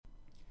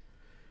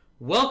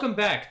Welcome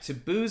back to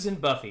Booze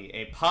and Buffy,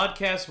 a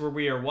podcast where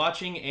we are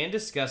watching and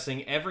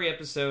discussing every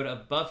episode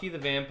of Buffy the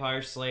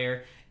Vampire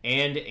Slayer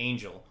and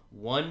Angel,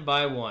 one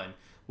by one.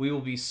 We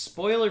will be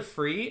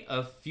spoiler-free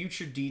of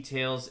future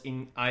details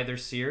in either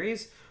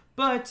series,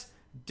 but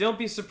don't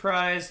be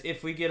surprised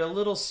if we get a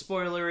little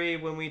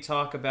spoilery when we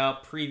talk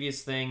about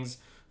previous things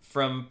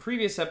from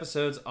previous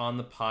episodes on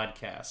the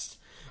podcast.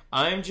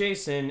 I'm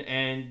Jason,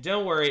 and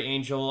don't worry,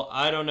 Angel,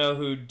 I don't know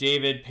who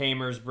David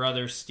Paymer's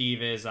brother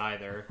Steve is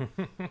either.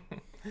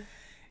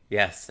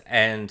 Yes,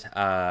 and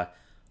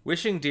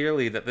wishing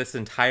dearly that this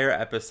entire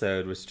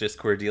episode was just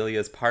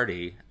Cordelia's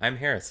party, I'm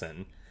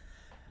Harrison.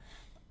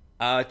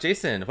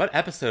 Jason, what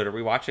episode are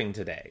we watching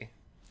today?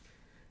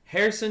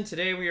 Harrison,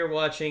 today we are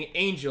watching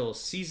Angel,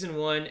 Season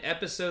 1,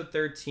 Episode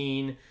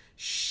 13,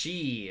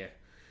 She.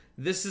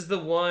 This is the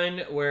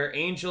one where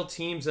Angel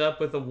teams up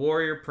with a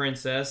warrior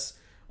princess,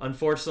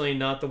 unfortunately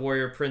not the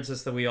warrior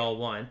princess that we all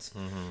want,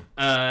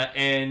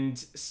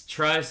 and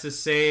tries to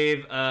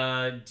save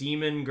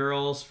demon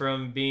girls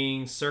from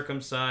being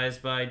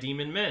circumcised by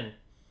demon men.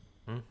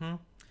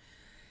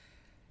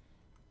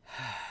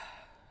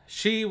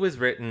 She was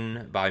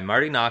written by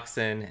Marty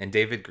Noxon and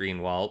David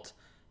Greenwalt.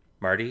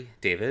 Marty,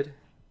 David,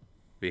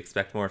 we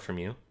expect more from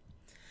you.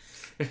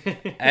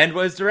 And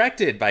was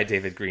directed by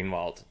David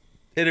Greenwalt.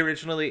 It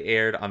originally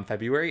aired on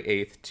February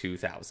 8th,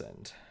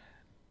 2000.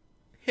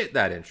 Hit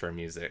that intro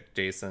music,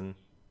 Jason.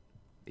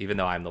 Even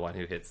though I'm the one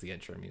who hits the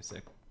intro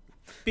music.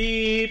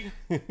 Beep!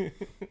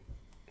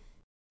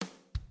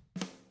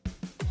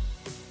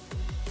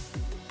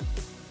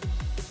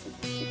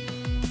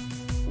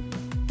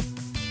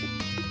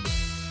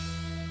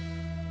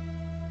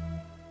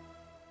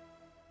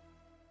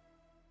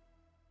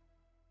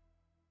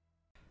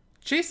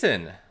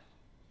 Jason,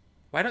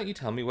 why don't you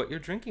tell me what you're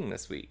drinking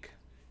this week?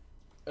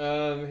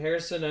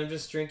 Harrison, I'm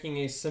just drinking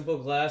a simple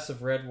glass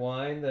of red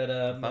wine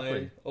that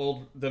my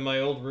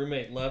old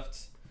roommate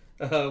left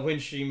when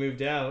she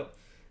moved out.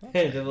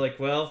 Okay. And I'm like,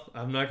 well,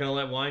 I'm not gonna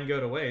let wine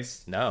go to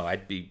waste. No,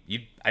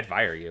 I'd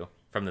fire you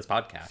from this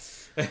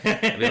podcast.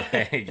 I'd be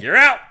like, you're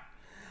out.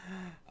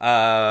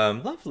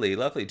 Lovely.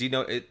 Do you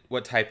know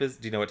what type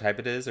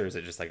it is, or is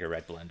it just like a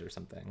red blend or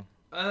something?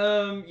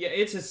 Yeah,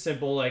 it's a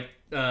simple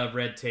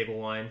red table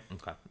wine.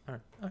 Okay, all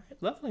right,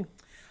 lovely.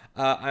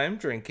 I'm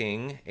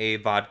drinking a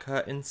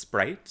vodka and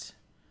Sprite.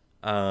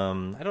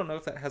 I don't know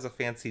if that has a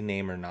fancy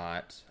name or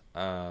not,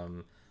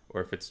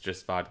 or if it's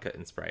just vodka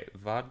and Sprite.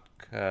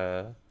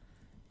 Vodka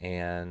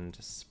and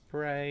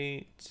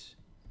Sprite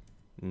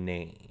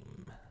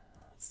name.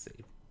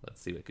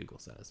 Let's see what Google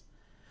says.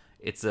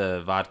 It's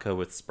a vodka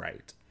with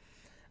Sprite.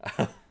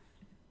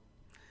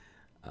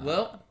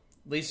 Well,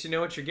 at least you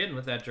know what you're getting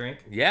with that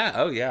drink. Yeah.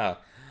 Oh, yeah.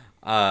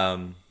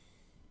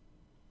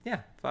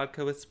 Yeah,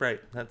 vodka with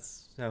Sprite.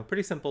 That's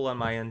pretty simple on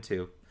my end,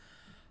 too.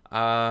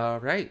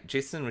 Right.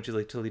 Jason, would you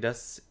like to lead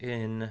us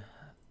in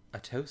a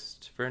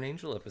toast for an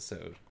Angel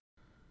episode?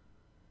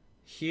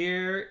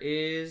 Here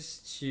is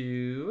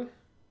to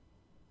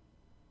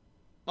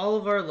all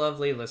of our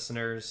lovely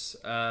listeners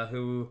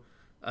who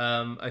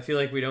I feel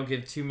like we don't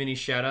give too many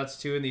shout-outs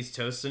to in these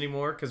toasts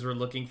anymore because we're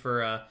looking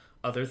for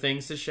other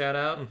things to shout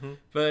out. Mm-hmm.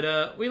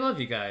 But we love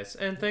you guys,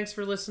 and thanks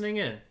for listening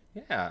in.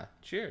 Yeah.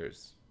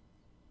 Cheers.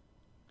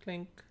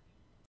 Clink.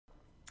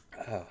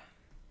 Oh.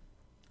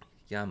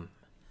 Yum.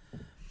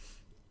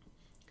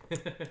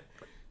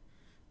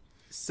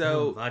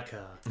 So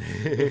vodka.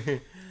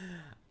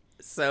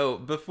 So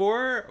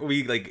before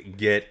we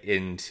get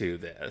into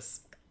this,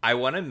 I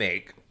want to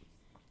make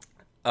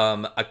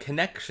a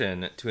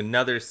connection to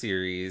another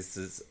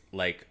series'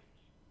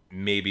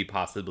 maybe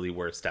possibly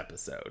worst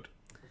episode.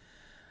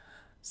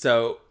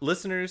 So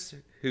listeners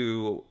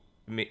who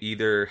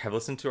either have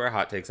listened to our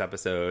Hot Takes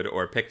episode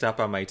or picked up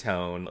on my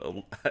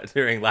tone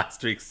during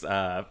last week's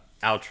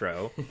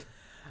outro,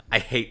 I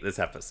hate this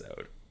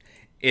episode.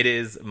 It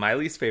is my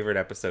least favorite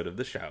episode of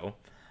the show.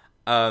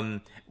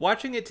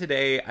 Watching it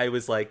today, I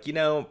was like,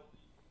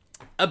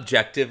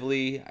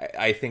 objectively,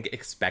 I think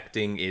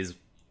Expecting is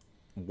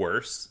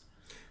worse.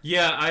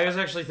 Yeah, I was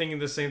actually thinking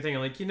the same thing.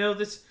 I'm like,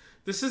 this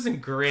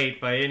isn't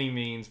great by any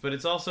means, but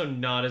it's also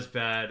not as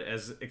bad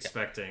as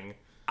Expecting.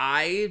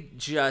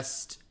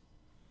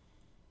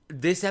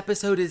 This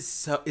episode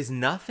is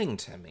nothing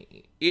to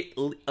me.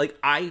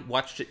 I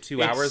watched it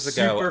 2 hours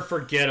ago. Super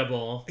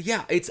forgettable.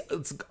 Yeah,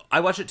 I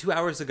watched it 2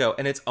 hours ago,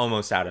 and it's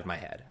almost out of my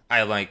head.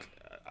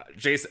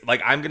 Jason,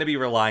 I'm gonna be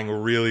relying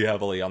really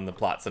heavily on the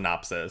plot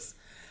synopsis,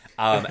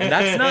 and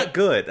that's not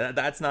good.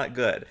 That's not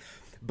good.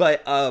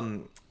 But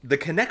the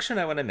connection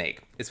I want to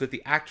make is with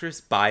the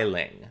actress Bai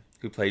Ling,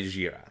 who plays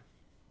Jira.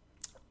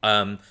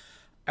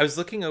 I was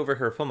looking over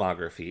her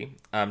filmography.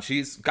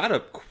 She's got a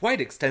quite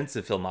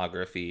extensive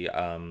filmography,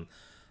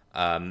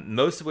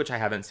 most of which I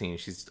haven't seen.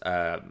 She's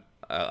a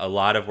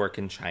lot of work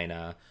in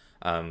China.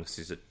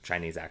 She's a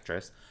Chinese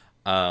actress.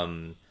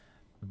 But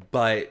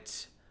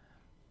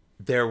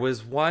there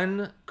was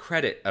one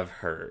credit of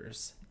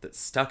hers that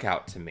stuck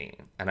out to me.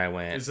 And I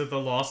went... Is it the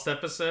Lost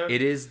episode?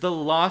 It is the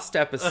Lost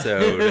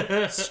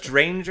episode,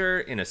 Stranger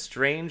in a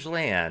Strange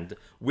Land,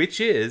 which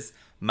is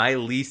my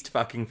least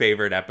fucking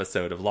favorite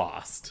episode of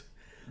Lost.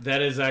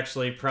 That is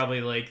actually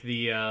probably like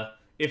the...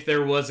 if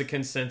there was a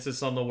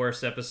consensus on the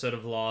worst episode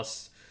of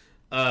Lost,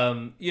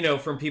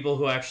 from people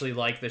who actually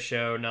like the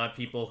show, not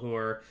people who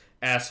are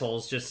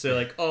assholes, just say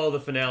like, oh, the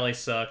finale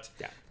sucked.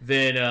 Yeah.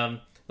 Then,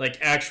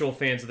 actual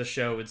fans of the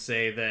show would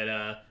say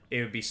that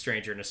it would be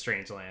Stranger in a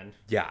Strange Land.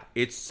 Yeah,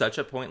 it's such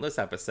a pointless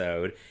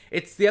episode.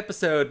 It's the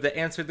episode that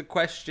answered the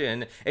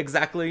question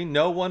exactly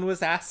no one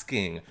was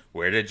asking.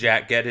 Where did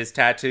Jack get his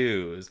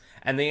tattoos?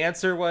 And the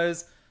answer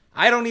was,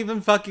 I don't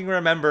even fucking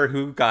remember,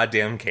 who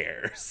goddamn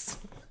cares.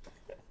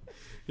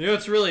 You know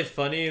what's really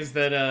funny is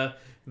that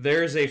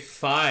there's a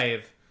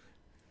 5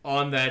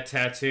 on that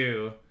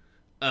tattoo.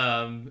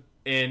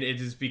 And it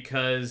is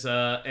because,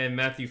 and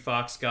Matthew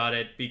Fox got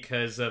it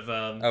because of...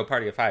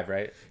 Party of 5,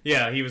 right?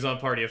 Yeah, he was on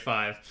Party of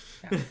 5.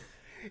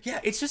 Yeah,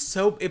 it's just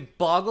so... It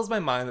boggles my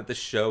mind that the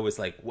show was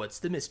like, what's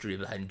the mystery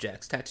behind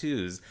Jack's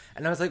tattoos?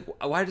 And I was like,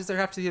 why does there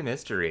have to be a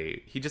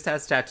mystery? He just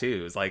has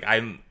tattoos. Like,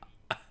 I'm...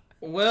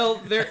 Well,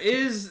 there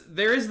is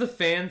the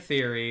fan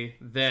theory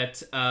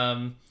that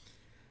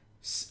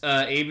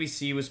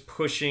ABC was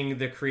pushing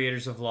the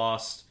creators of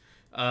Lost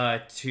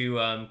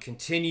to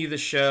continue the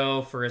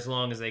show for as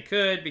long as they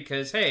could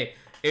because, hey,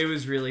 it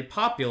was really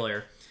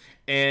popular.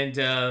 And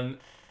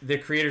the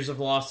creators of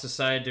Lost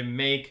decided to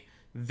make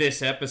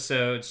this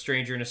episode,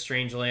 Stranger in a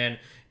Strange Land,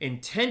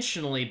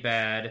 intentionally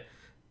bad,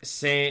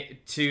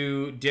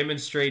 to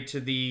demonstrate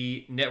to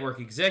the network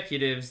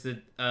executives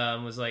that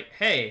was like,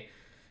 hey,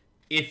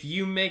 if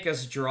you make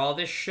us draw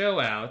this show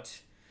out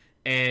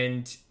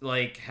and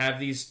have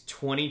these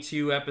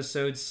 22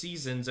 episode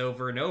seasons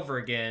over and over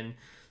again,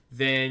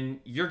 then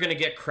you're going to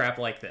get crap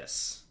like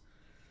this.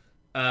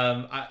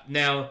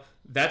 Now,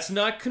 that's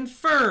not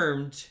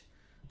confirmed.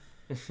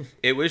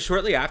 It was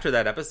shortly after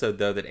that episode,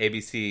 though, that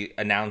ABC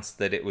announced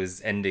that it was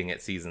ending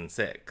at season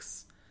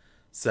 6.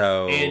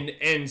 So...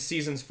 And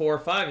seasons 4,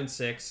 5, and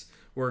 6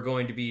 were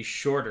going to be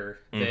shorter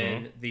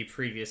than the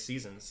previous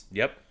seasons.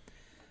 Yep.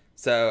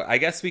 So I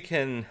guess we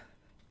can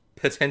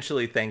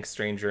potentially thank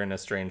Stranger in a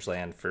Strange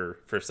Land for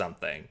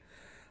something.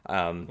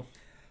 But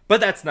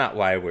that's not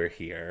why we're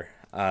here.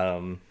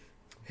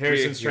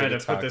 Harrison's trying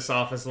to put this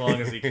off as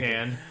long as he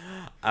can.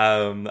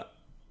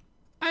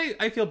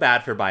 I feel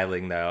bad for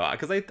Beiling, though,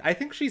 because I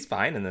think she's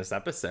fine in this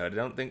episode. I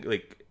don't think,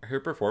 her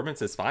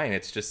performance is fine.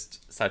 It's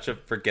just such a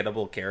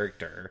forgettable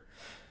character.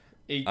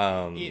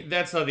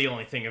 That's not the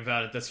only thing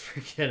about it that's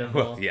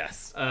forgettable. Well,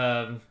 yes.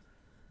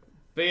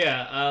 But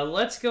yeah,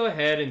 let's go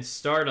ahead and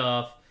start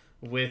off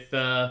with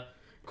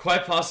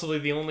quite possibly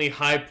the only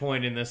high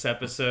point in this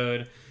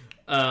episode.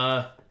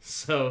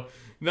 So...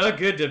 Not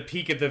good to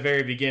peek at the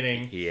very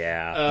beginning.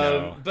 Yeah.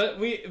 No. But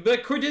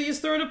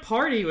Cordelia's throwing a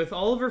party with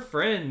all of her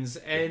friends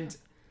and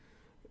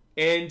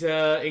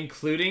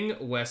including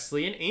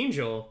Wesley and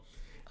Angel.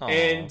 Aww.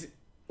 And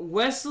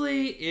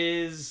Wesley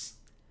is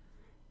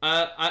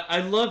I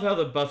love how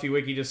the Buffy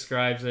wiki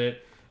describes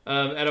it.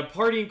 At a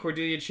party in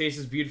Cordelia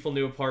Chase's beautiful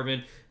new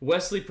apartment,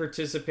 Wesley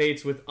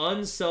participates with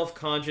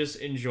unself-conscious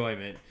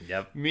enjoyment.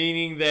 Yep.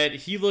 Meaning that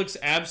he looks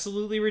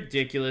absolutely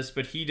ridiculous,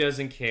 but he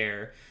doesn't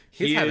care.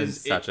 He's having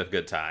such a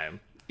good time.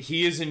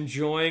 He is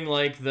enjoying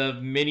the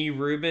mini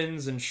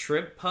Reubens and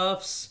shrimp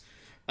puffs.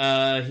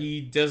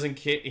 He doesn't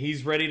care.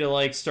 He's ready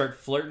to start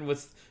flirting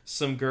with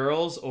some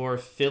girls, or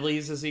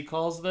fillies as he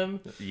calls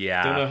them.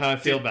 Yeah. Don't know how I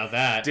feel about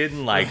that.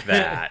 Didn't like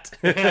that.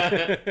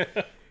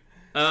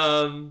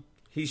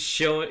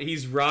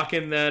 He's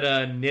rocking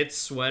that knit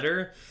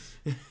sweater.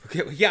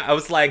 Yeah, I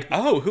was like,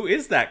 oh, who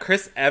is that?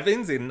 Chris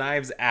Evans in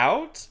Knives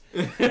Out?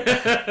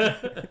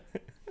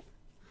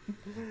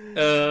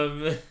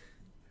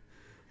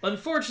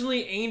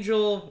 Unfortunately,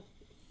 Angel,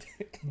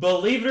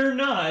 believe it or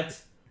not,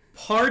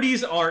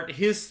 parties aren't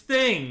his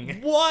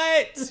thing.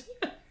 What?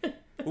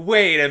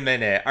 Wait a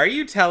minute. Are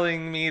you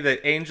telling me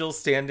that Angel's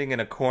standing in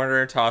a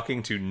corner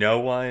talking to no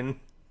one?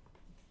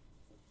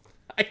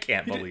 I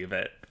can't believe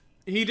it.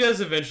 He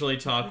does eventually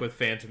talk with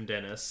Phantom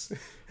Dennis.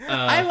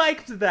 I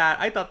liked that.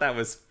 I thought that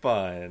was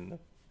fun.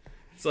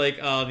 It's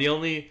like, the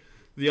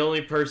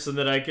only person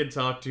that I can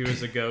talk to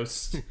is a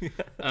ghost.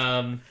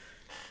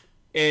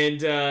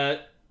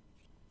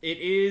 It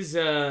is,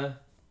 but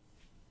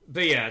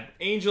yeah,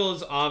 Angel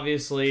is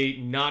obviously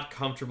not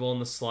comfortable in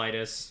the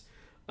slightest.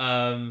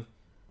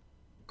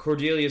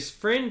 Cordelia's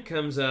friend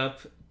comes up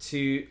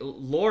to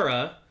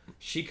Laura.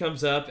 She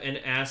comes up and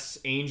asks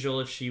Angel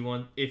if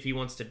he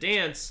wants to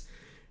dance.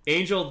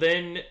 Angel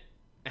then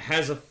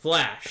has a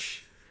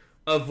flash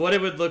of what it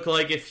would look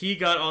like if he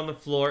got on the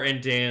floor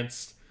and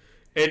danced.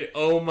 And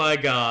oh my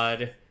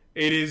god,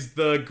 it is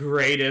the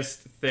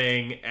greatest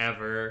thing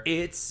ever.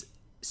 It's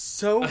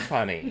so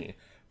funny.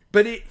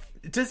 But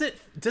does it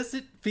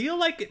feel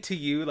like it to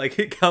you like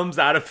it comes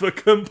out of a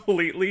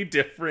completely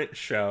different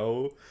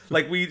show?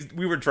 Like we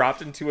were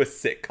dropped into a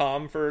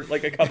sitcom for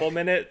a couple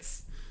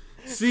minutes.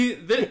 See,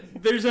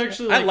 there's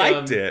actually I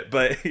liked it,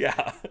 but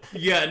yeah.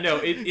 Yeah, no,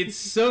 it's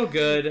so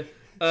good.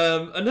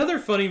 Another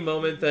funny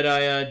moment that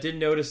I didn't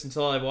notice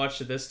until I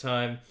watched it this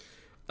time,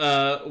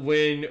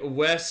 when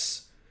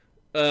Wes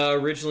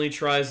originally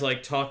tries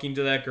like talking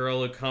to that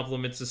girl who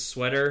compliments his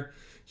sweater,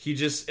 he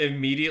just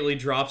immediately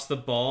drops the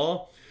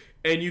ball,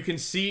 and you can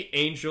see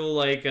Angel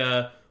like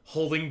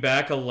holding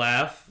back a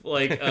laugh,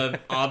 like an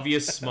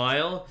obvious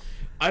smile.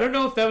 I don't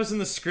know if that was in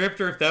the script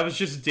or if that was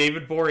just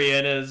David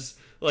Boreanaz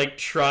like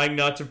trying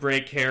not to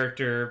break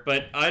character,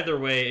 but either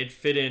way, it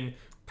fit in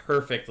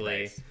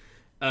perfectly.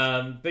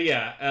 Nice. But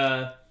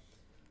yeah,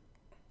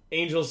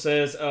 Angel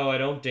says, "Oh, I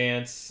don't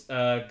dance."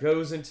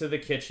 Goes into the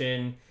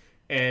kitchen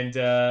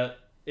and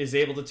is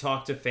able to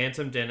talk to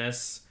Phantom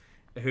Dennis,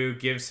 who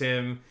gives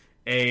him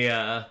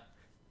a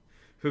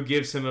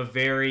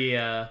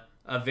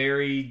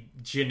very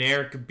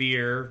generic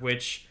beer,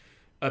 which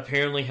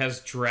apparently has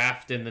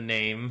draft in the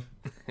name.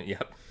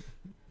 Yep.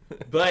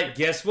 But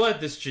guess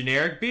what? This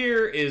generic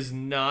beer is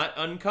not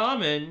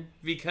uncommon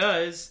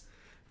because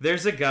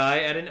there's a guy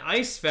at an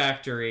ice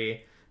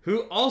factory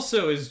who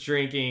also is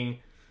drinking.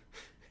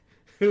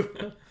 Who,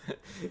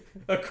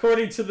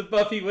 according to the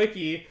Buffy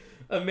wiki,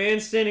 a man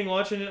standing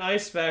watching an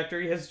ice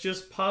factory has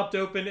just popped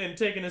open and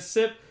taken a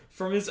sip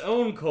from his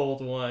own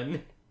cold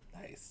one.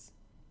 Nice.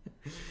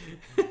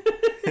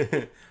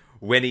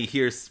 When he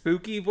hears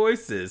spooky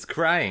voices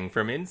crying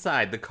from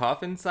inside the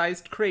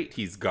coffin-sized crate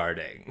he's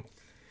guarding.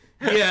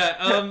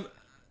 Yeah,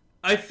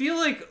 I feel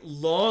like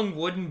long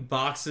wooden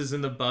boxes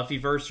in the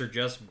Buffyverse are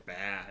just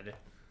bad.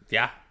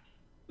 Yeah.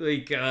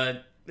 Like,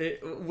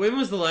 when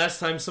was the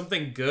last time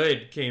something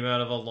good came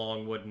out of a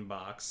long wooden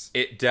box?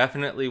 It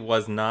definitely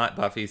was not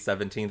Buffy's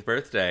 17th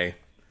birthday.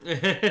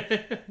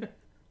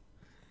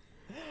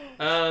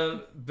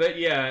 But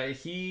yeah,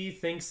 he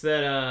thinks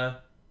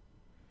that,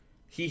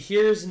 he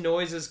hears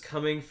noises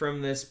coming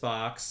from this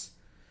box.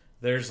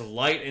 There's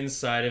light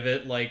inside of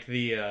it, like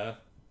the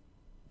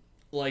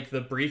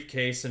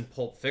briefcase in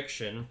Pulp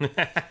Fiction.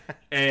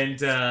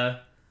 And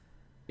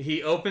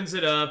he opens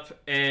it up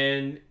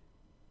and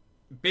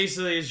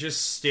basically is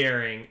just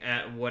staring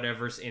at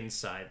whatever's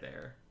inside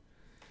there.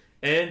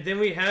 And then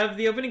we have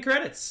the opening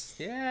credits.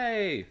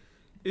 Yay!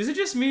 Is it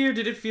just me, or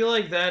did it feel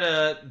like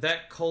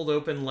that cold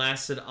open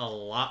lasted a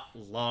lot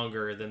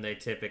longer than they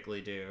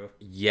typically do?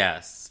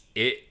 Yes.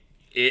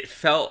 It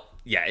felt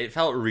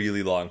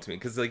really long to me,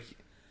 because like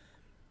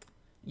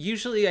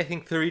usually I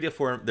think 3 to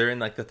 4, they're in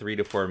like the 3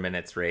 to 4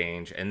 minutes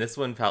range, and this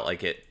one felt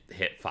like it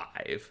hit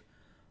 5.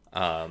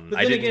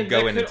 I didn't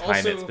go into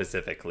time it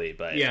specifically,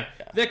 but yeah,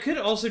 that could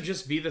also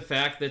just be the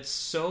fact that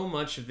so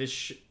much of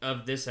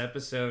this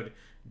episode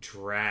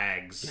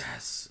drags.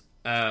 Yes.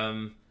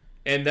 And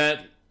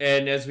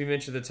as we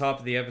mentioned at the top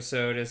of the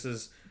episode, this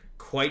is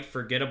quite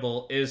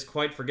forgettable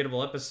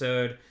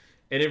episode,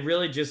 and it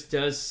really just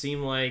does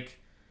seem like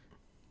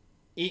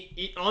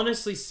it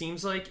honestly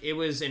seems like it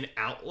was an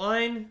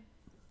outline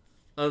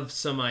of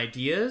some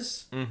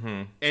ideas,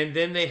 mm-hmm. and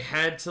then they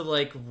had to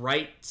like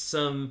write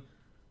some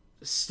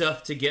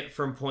stuff to get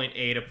from point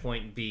A to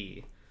point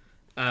B.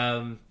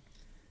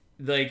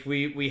 Like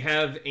we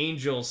have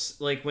Angels,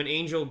 like when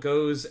Angel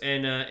goes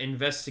and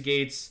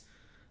investigates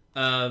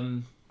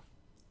the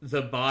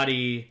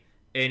body,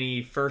 and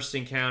he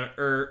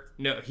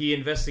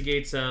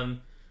investigates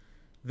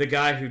the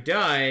guy who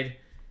died.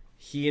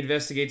 He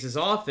investigates his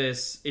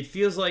office. It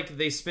feels like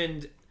they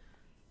spend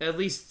at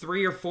least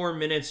 3 or 4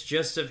 minutes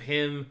just of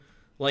him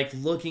like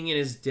looking in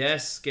his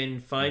desk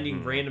and finding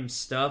mm-hmm. random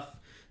stuff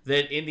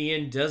that in the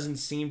end doesn't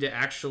seem to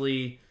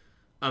actually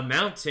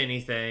amount to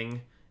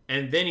anything.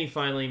 And then he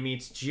finally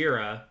meets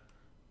Jira.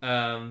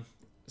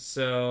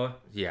 So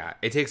yeah,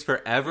 it takes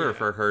forever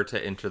for her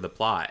to enter the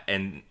plot,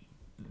 and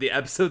the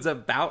episode's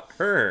about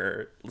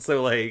her.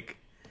 So like,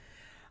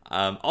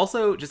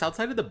 also just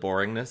outside of the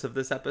boringness of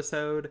this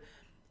episode,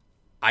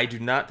 I do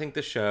not think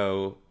the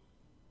show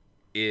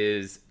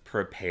is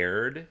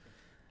prepared,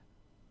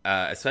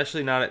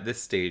 especially not at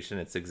this stage in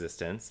its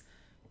existence,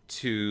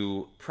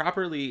 to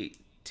properly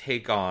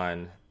take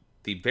on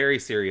the very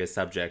serious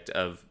subject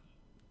of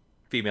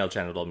female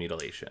genital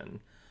mutilation.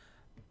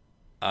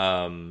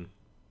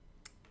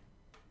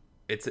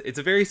 It's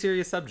a very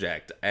serious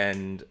subject,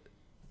 and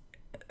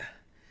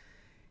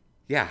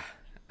yeah,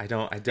 I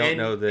don't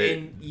know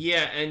that.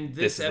 And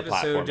this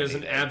episode does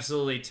an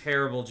absolutely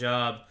terrible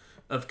job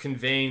of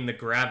conveying the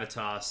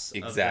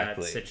gravitas of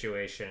that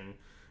situation.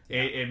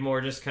 Yeah. It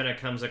more just kind of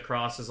comes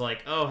across as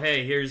like, oh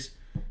hey,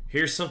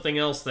 here's something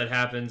else that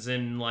happens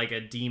in like a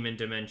demon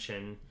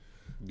dimension.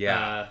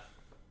 Yeah.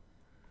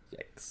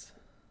 Yikes.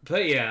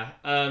 But yeah,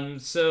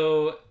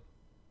 so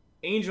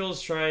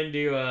Angel's trying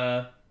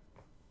to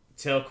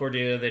tell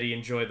Cordelia that he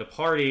enjoyed the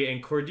party,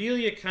 and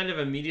Cordelia kind of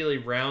immediately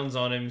rounds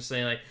on him,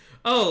 saying like,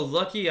 "Oh,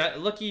 lucky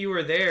you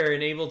were there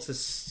and able to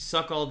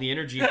suck all the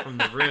energy from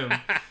the room."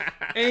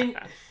 And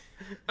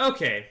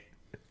okay,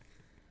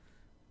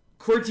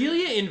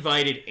 Cordelia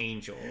invited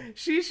Angel.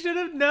 She should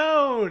have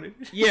known.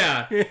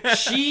 Yeah,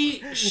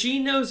 she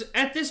knows.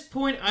 At this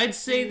point, I'd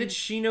say that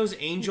she knows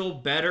Angel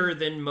better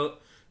than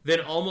than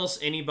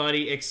almost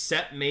anybody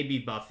except maybe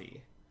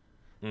Buffy.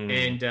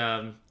 And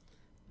I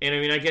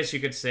mean, I guess you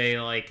could say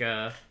like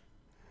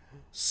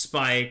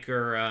Spike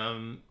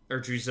or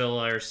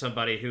Drusilla or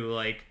somebody who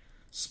like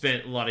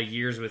spent a lot of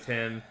years with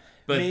him.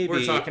 But Maybe.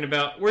 we're talking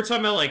about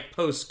like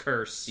post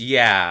Curse.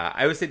 Yeah,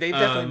 I would say they've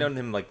definitely known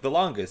him like the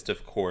longest,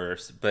 of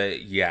course.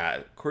 But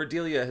yeah,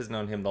 Cordelia has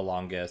known him the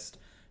longest.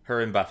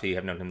 Her and Buffy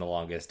have known him the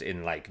longest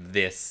in like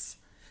this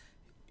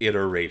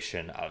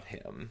iteration of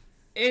him.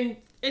 And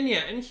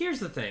here's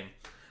the thing.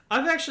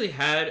 I've actually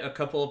had a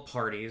couple of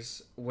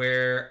parties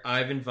where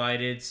I've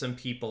invited some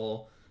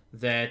people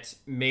that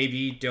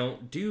maybe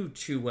don't do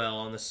too well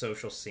on the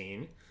social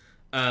scene.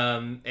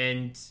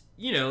 And,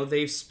 you know,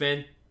 they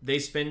spend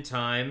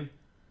time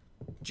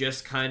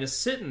just kind of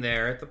sitting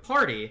there at the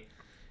party.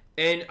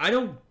 And I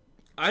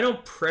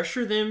don't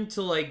pressure them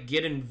to, like,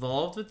 get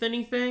involved with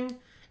anything.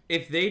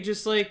 If they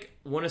just, like,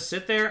 want to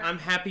sit there, I'm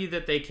happy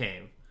that they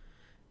came.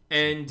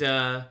 And,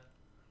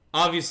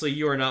 obviously,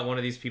 you are not one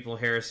of these people,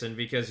 Harrison,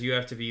 because you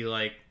have to be,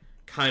 like,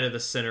 kind of the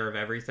center of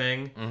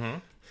everything. Mm-hmm.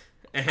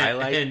 I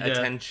like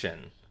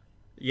attention.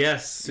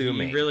 Yes, Sue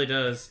me. He really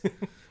does.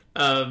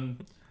 But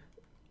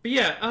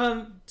yeah,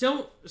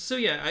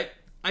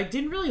 I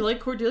didn't really like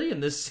Cordelia in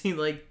this scene.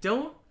 Like,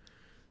 don't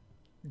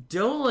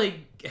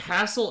like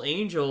hassle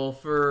Angel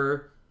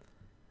for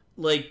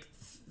like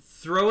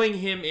throwing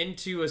him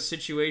into a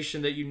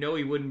situation that you know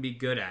he wouldn't be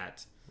good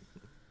at.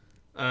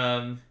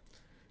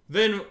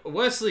 Then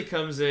Wesley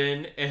comes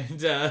in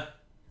and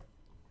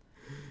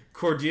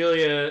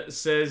Cordelia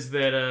says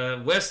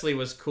that Wesley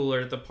was cooler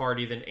at the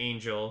party than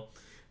Angel,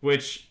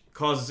 which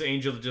causes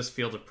Angel to just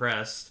feel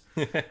depressed.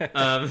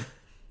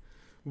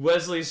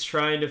 Wesley's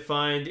trying to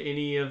find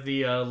any of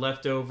the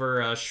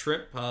leftover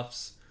shrimp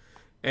puffs,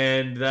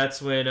 and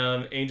that's when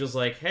Angel's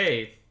like,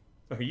 "Hey,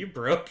 are you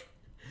broke?"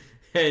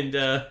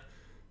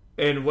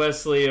 And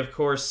Wesley, of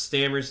course,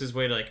 stammers his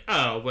way to like,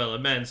 "Oh, well, a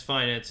man's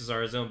finances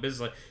are his own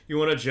business. Like, you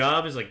want a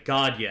job?" He's like,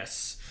 "God,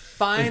 yes."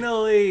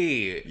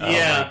 Finally!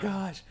 Yeah. Oh my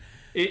gosh.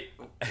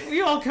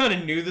 We all kind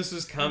of knew this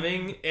was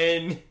coming,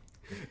 and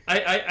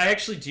I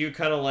actually do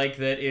kind of like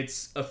that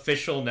it's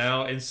official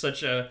now in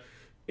such a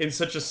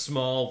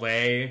small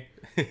way.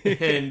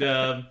 And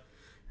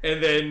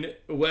then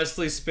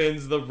Wesley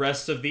spends the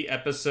rest of the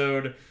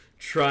episode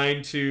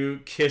trying to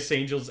kiss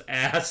Angel's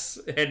ass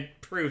and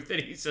prove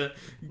that he's a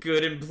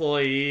good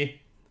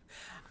employee.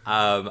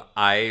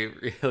 I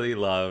really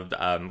loved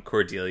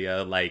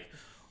Cordelia, like,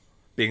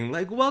 being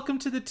like, "Welcome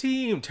to the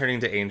team,"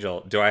 turning to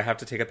Angel, "Do I have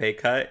to take a pay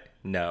cut?"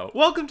 "No."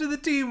 "Welcome to the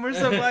team. We're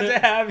so glad to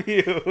have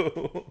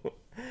you."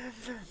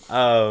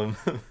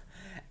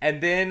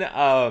 And then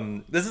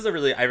this is I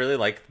really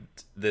like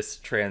this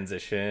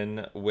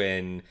transition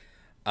when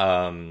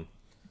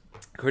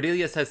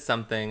Cordelia says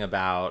something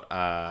about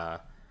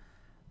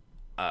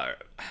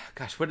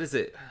gosh, what is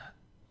it?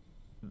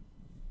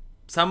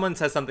 Someone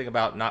says something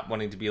about not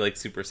wanting to be like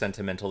super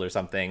sentimental or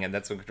something, and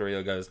that's when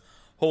Cordelia goes,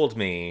 "Hold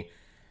me."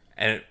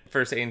 And at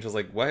first Angel's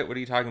like, "What? What are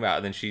you talking about?"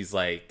 And then she's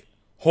like,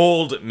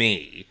 "Hold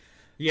me."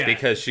 Yeah,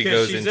 because she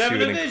goes into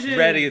an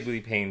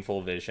incredibly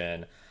painful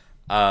vision.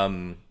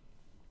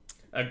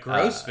 A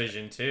gross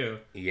vision too.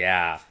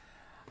 Yeah.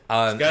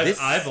 This guy's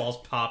eyeballs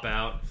pop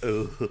out.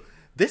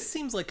 This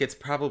seems like it's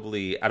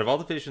probably, out of all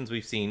the visions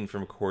we've seen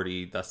from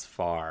Cordy thus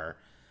far,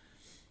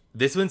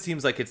 this one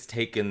seems like it's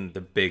taken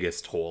the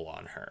biggest toll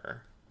on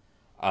her.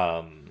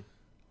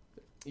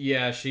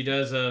 Yeah, she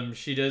does.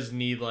 She does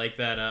need like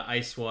that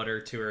ice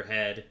water to her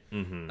head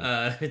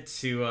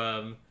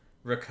to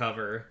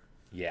recover.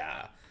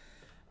 Yeah.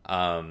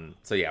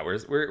 So yeah,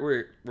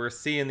 we're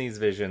seeing these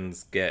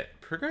visions get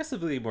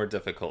progressively more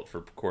difficult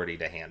for Cordy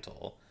to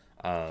handle.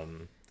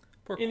 Poor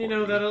Cordy. And you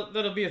know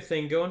that'll be a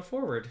thing going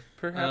forward.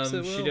 Perhaps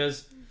it will.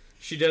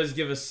 She does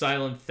give a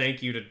silent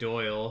thank you to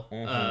Doyle,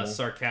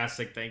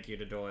 sarcastic thank you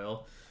to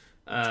Doyle.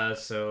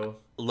 So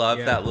love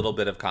that little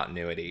bit of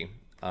continuity.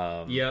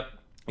 Yep.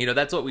 You know,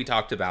 that's what we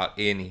talked about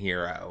in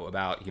Hero,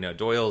 about, you know,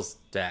 Doyle's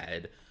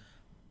dead,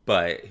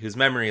 but whose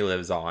memory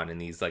lives on in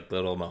these like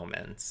little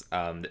moments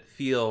that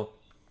feel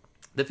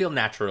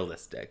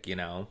naturalistic, you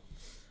know.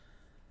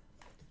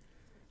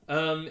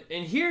 And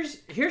here's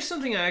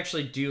something I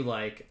actually do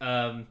like.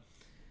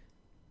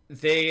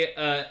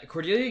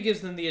 Cordelia gives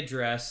them the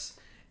address,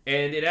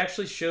 and it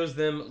actually shows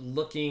them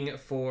looking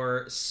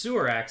for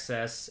sewer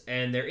access,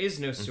 and there is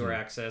no sewer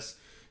access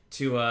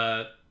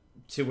to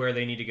where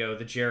they need to go,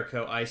 the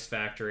Jericho Ice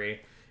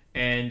Factory.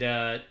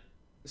 And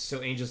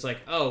so Angel's like,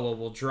 "Oh, well,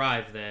 we'll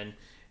drive then."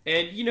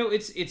 And you know,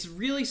 it's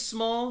really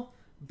small,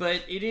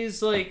 but it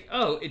is like,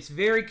 oh, it's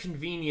very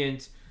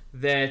convenient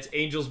that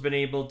Angel's been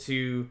able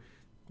to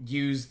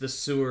use the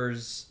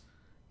sewers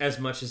as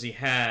much as he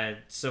had.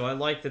 So I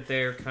like that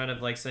they're kind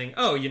of like saying,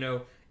 oh, you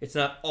know, it's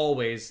not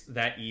always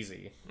that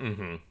easy.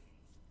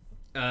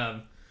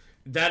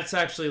 That's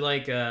actually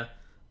like a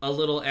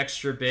little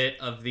extra bit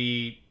of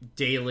the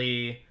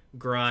daily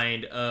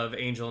grind of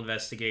Angel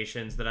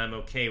investigations that I'm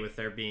okay with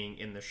there being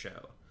in the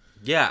show.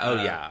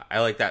 Yeah, yeah. I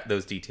like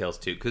those details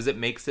too, because it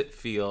makes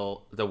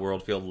the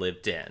world feel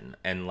lived in,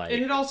 and like,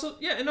 and it also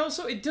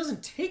it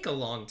doesn't take a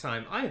long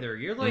time either.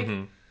 You're like,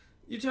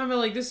 you're talking about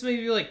like this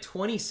maybe like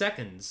 20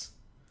 seconds.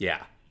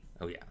 Yeah.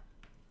 Oh yeah.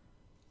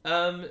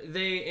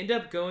 They end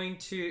up going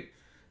to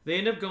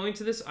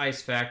this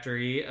ice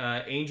factory.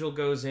 Angel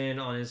goes in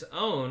on his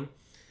own,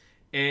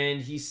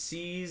 and he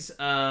sees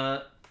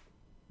the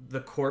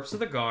corpse of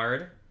the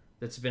guard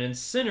that's been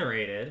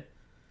incinerated.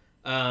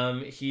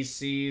 He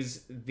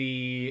sees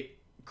the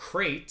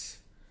crate,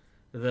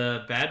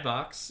 the bad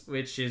box,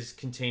 which is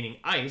containing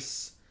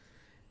ice,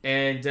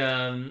 and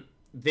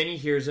then he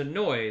hears a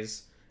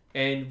noise,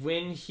 and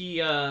when he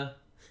is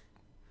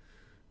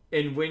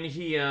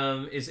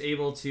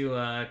able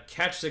to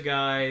catch the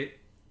guy,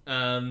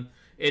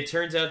 it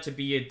turns out to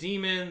be a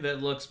demon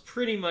that looks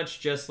pretty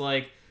much just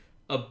like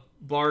a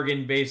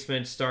bargain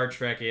basement Star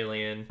Trek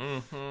alien.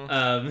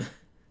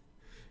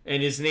 And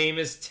his name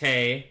is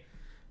Tay.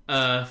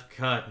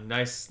 God,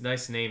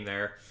 nice name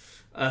there.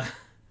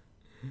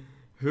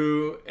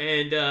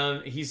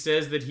 He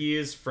says that he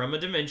is from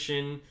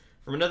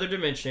another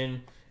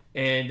dimension,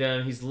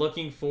 and he's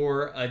looking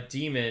for a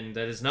demon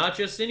that is not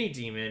just any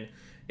demon.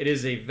 It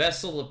is a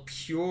vessel of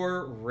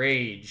pure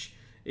rage.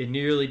 It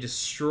nearly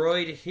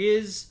destroyed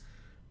his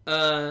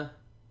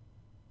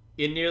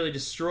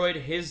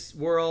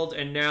world,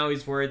 and now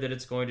he's worried that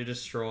it's going to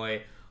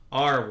destroy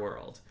our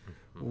world.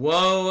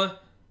 Whoa,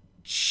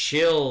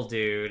 chill,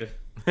 dude.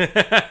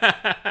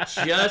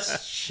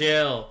 Just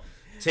chill.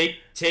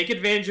 Take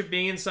advantage of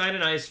being inside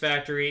an ice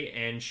factory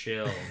and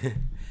chill.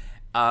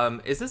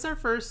 Is this our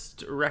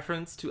first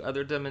reference to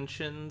other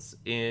dimensions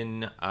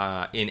in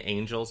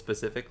Angel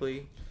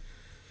specifically?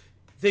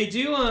 They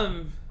do.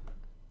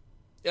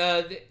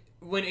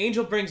 When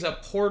Angel brings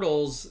up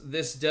portals,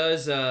 this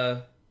does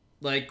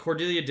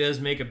Cordelia does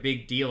make a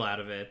big deal out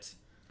of it.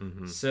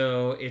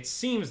 So it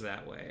seems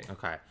that way.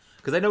 Okay,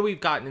 because I know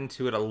we've gotten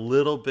into it a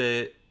little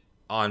bit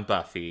on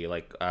Buffy,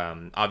 like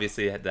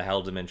obviously the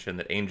hell dimension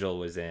that Angel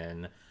was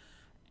in,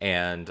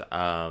 and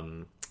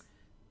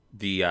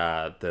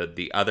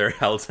the other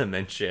hell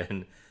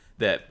dimension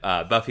that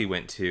Buffy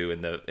went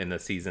to in the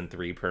season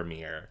 3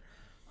 premiere.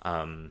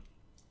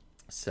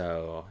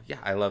 So yeah,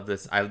 I love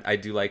this. I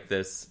do like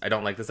this. I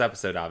don't like this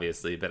episode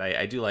obviously, but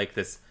I do like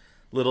this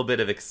little bit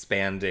of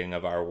expanding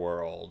of our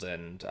world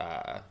and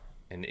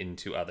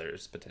into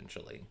others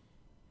potentially.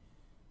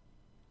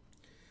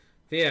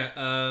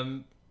 Yeah.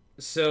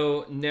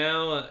 So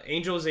now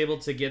Angel is able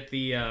to get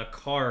the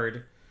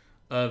card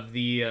of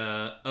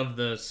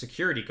the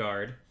security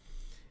guard,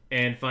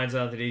 and finds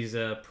out that he's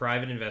a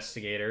private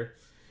investigator,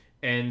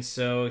 and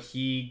so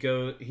he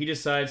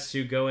decides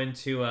to go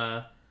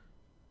into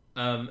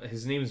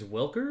his name's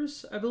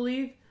Wilkers, I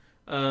believe.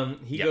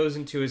 He goes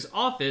into his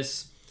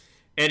office,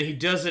 and he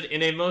does it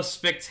in a most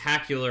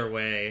spectacular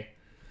way,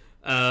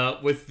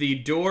 with the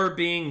door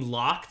being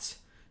locked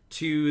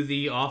to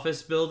the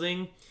office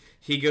building.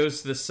 He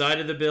goes to the side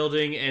of the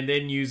building and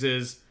then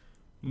uses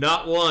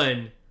not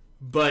one,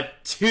 but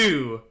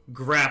 2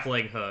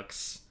 grappling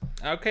hooks.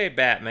 Okay,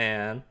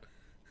 Batman.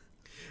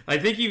 I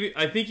think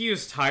he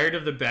was tired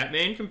of the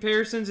Batman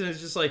comparisons, and it's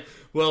just like,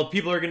 well,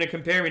 people are going to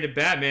compare me to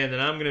Batman,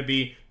 then I'm going to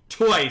be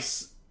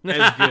twice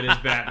as good as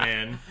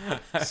Batman.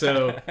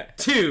 So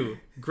 2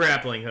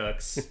 grappling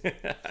hooks,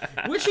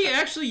 which he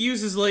actually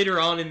uses later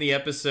on in the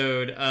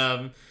episode.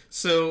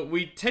 So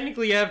we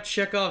technically have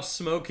Chekhov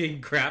smoking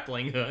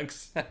grappling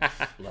hooks.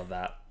 Love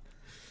that.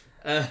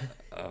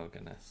 Oh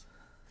goodness.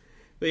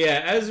 But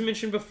yeah, as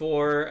mentioned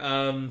before,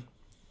 I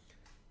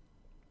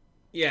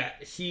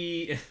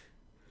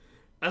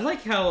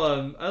like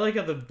how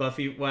the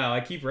Buffy. Wow, I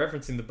keep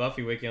referencing the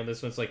Buffy wiki on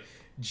this one. It's like,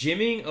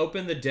 jimmying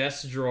open the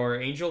desk drawer,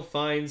 Angel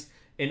finds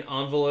an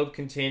envelope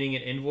containing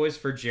an invoice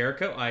for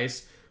Jericho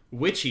Ice,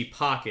 which he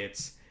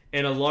pockets,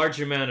 and a large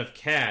amount of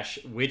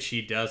cash, which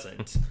he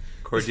doesn't.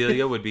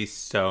 Cordelia would be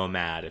so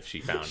mad if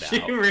she found out.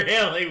 She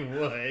really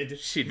would.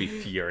 She'd be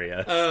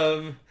furious.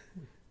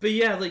 But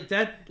yeah, like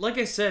that. Like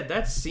I said,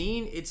 that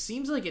scene. It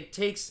seems like it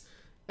takes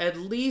at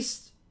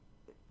least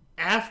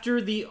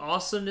after the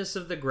awesomeness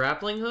of the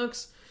grappling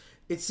hooks.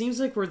 It seems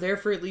like we're there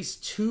for at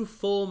least 2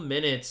 full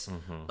minutes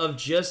of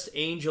just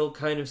Angel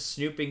kind of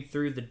snooping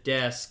through the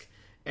desk,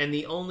 and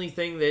the only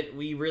thing that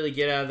we really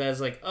get out of that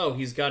is like, oh,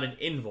 he's got an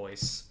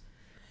invoice,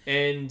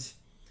 and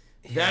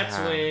that's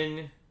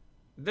when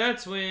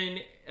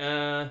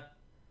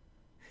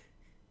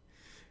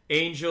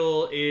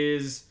Angel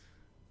is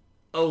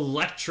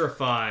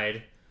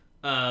electrified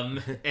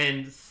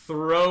and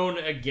thrown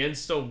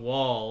against a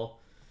wall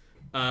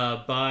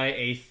by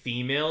a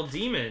female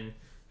demon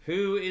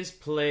who is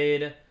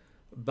played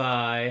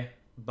by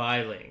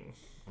Bailing.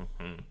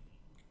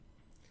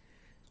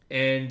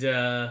 And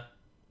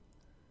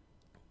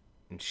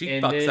she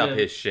fucks up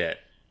his shit.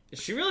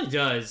 She really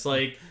does.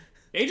 Like,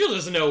 Angel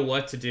doesn't know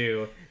what to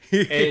do.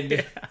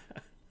 And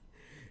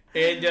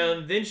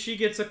then she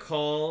gets a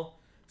call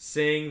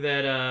saying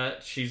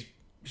that she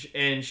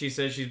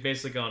says she's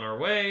basically gone our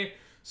way.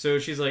 So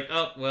she's like,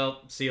 oh,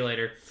 well, see you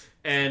later.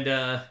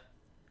 And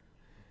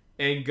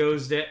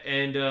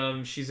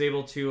and she's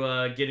able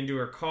to get into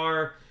her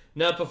car.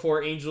 Not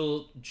before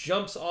Angel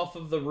jumps off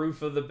of the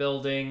roof of the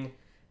building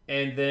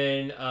and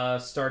then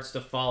starts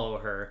to follow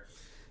her.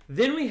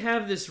 Then we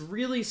have this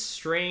really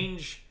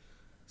strange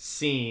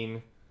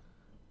scene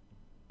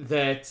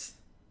that,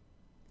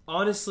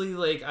 honestly,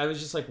 like, I was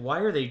just like, why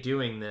are they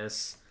doing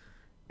this?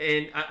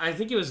 And I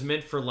think it was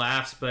meant for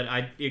laughs, but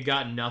it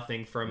got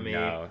nothing from me.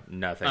 No,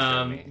 nothing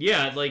from me.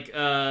 Yeah, like,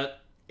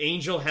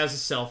 Angel has a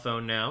cell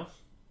phone now.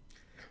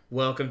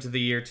 Welcome to the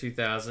year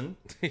 2000.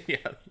 Yeah.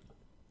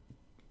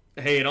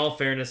 Hey, in all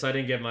fairness, I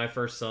didn't get my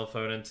first cell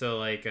phone until,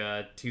 like,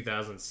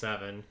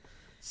 2007.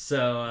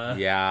 So,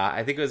 yeah,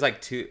 I think it was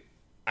like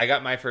I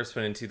got my first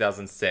one in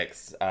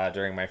 2006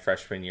 during my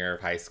freshman year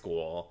of high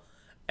school.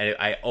 And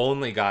I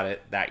only got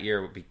it that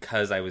year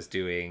because I was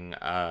doing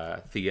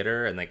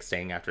theater and, like,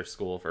 staying after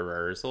school for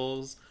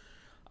rehearsals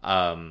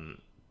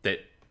that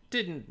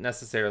didn't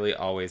necessarily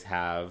always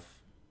have,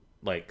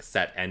 like,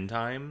 set end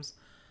times.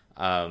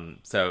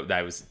 So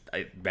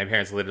my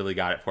parents literally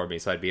got it for me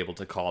so I'd be able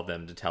to call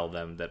them to tell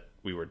them that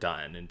we were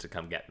done and to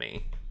come get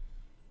me.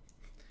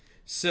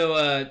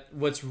 So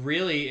what's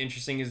really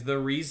interesting is the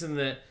reason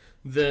that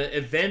the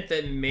event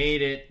that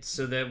made it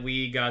so that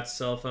we got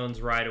cell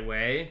phones right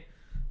away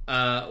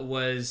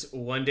was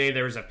one day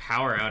there was a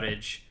power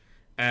outage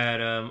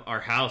at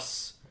our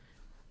house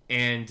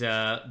and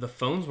the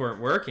phones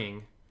weren't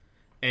working.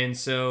 And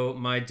so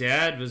my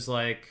dad was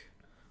like,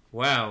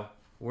 wow,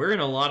 we're in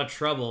a lot of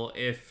trouble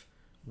if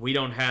we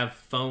don't have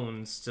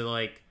phones to,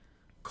 like,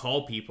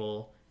 call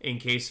people in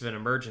case of an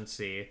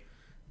emergency.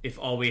 If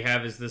all we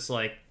have is this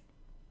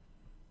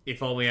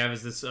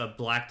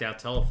blacked out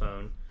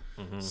telephone.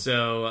 Mm-hmm.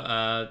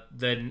 So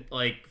then,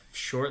 like,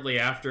 shortly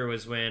after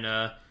was when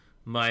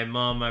my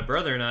mom, my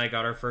brother, and I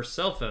got our first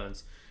cell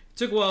phones. It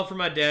took a while for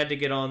my dad to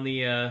get on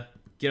the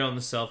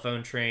cell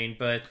phone train,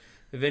 but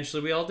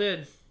eventually we all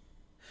did.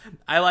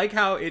 I like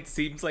how it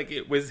seems like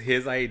it was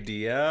his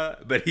idea,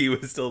 but he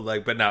was still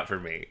like, but not for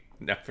me.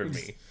 Not for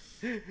me.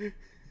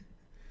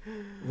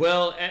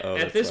 Well,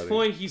 at this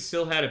point, he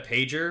still had a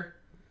pager.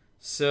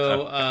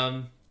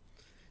 So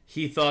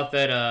he thought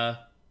that...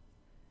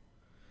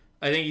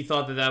 I think he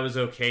thought that was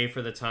okay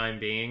for the time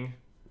being.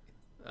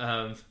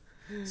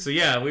 So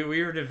yeah, we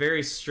were in a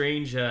very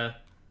strange...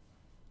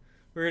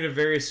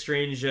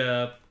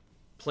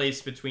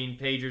 place between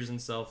pagers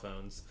and cell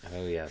phones.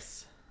 Oh,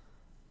 yes.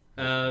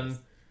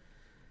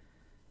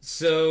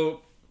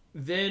 So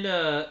then,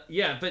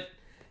 but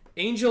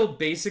Angel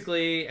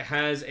basically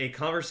has a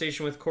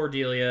conversation with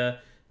Cordelia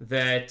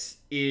that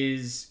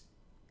is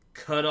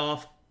cut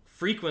off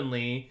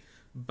frequently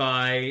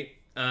by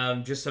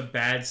just a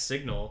bad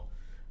signal.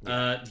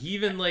 Yeah.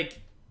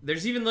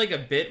 There's even like a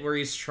bit where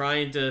he's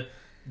trying to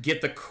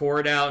get the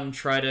cord out and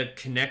try to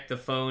connect the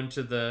phone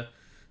to the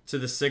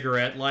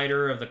cigarette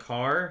lighter of the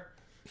car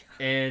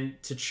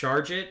and to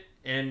charge it.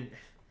 And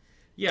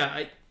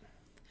yeah,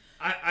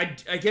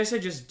 I guess I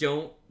just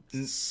don't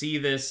see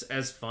this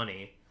as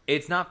funny.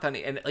 It's not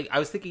funny. And, like, I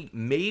was thinking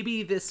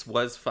maybe this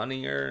was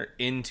funnier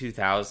in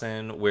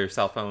 2000 where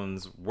cell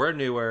phones were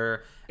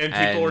newer. And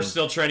people were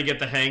still trying to get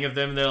the hang of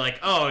them. And they're like,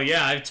 oh,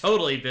 yeah, I've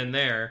totally been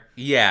there.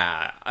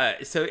 Yeah.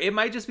 So it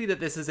might just be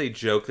that this is a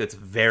joke that's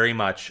very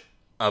much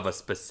of a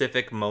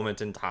specific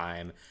moment in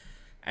time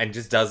and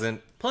just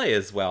doesn't play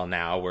as well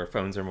now where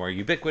phones are more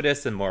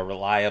ubiquitous and more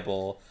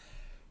reliable.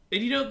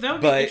 And, that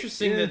would be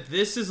interesting that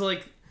this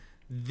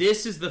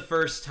is the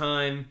first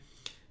time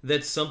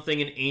that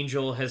something in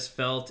Angel has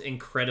felt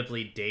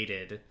incredibly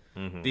dated.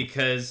 Mm-hmm.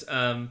 Because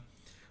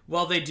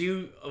while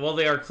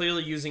they are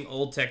clearly using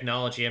old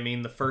technology, I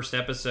mean, the first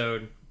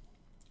episode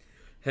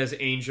has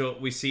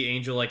we see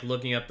Angel, like,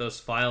 looking up those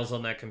files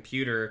on that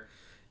computer,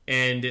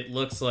 and it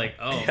looks like,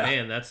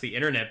 man, that's the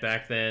internet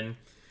back then.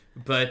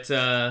 But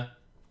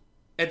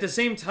at the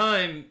same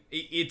time,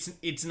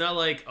 it's not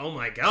like, oh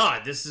my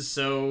god, this is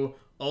so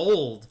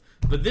old.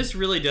 But this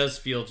really does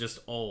feel just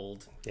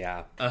old.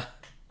 Yeah.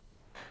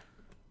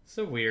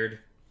 So weird.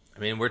 I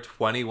mean, we're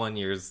 21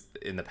 years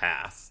in the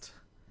past.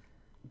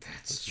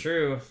 That's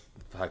true.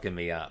 Fucking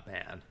me up,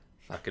 man.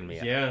 Fucking me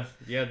up.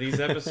 Yeah. These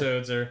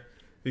episodes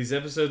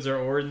are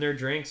ordering their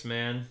drinks,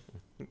 man.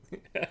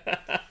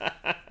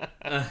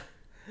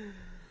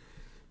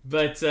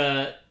 But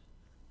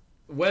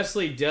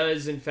Wesley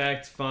does, in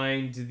fact,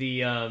 find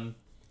the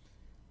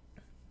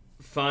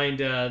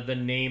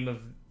name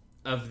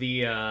of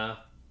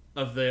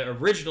the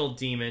original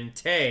demon,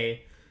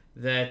 Tay,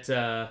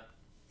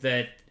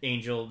 that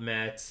Angel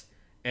met.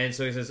 And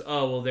so he says,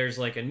 oh, well, there's,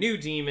 like, a new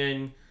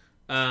demon,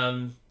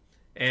 and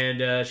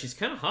she's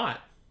kind of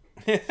hot.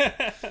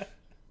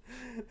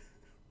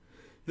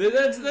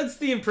 That's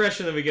the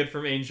impression that we get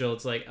from Angel.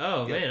 It's like,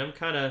 oh, man, I'm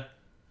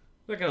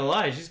not gonna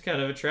lie, she's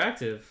kind of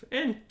attractive.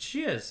 And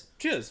she is.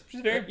 She's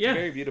very,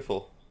 very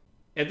beautiful.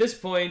 At this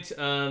point,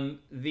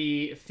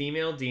 the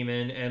female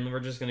demon, and we're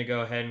just gonna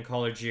go ahead and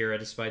call her Jira,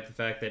 despite the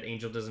fact that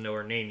Angel doesn't know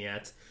her name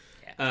yet.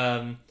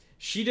 Yeah.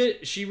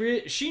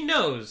 She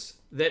knows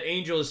that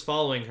Angel is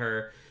following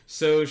her,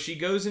 so she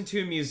goes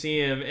into a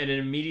museum and it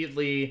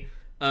immediately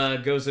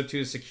goes up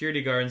to a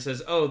security guard and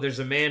says, "Oh, there's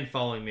a man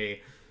following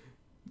me."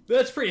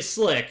 That's pretty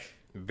slick.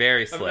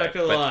 Very slick. I'm not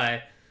gonna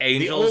lie.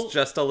 Angel's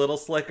just a little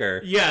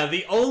slicker. Yeah,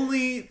 the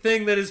only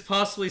thing that is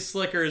possibly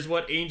slicker is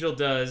what Angel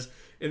does,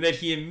 in that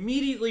he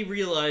immediately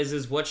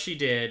realizes what she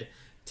did,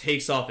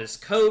 takes off his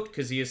coat,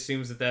 because he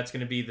assumes that that's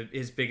going to be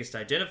his biggest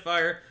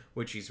identifier,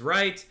 which he's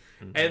right,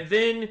 and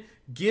then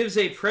gives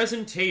a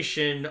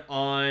presentation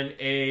on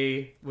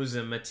was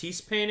it a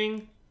Matisse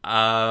painting?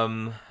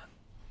 Oh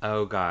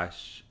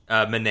gosh.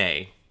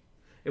 Manet.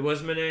 It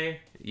was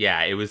Manet?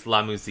 Yeah, it was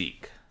La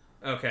Musique.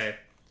 Okay.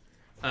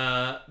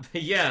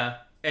 Yeah,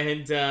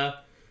 and it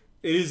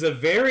is a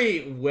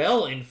very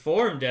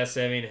well-informed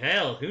essay. I mean,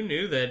 hell, who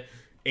knew that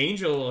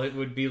Angel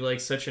would be like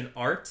such an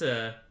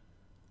arty?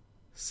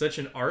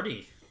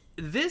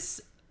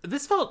 This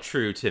felt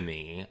true to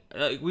me.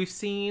 We've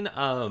seen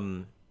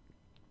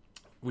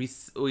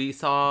we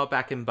saw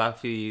back in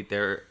Buffy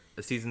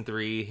season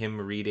 3 him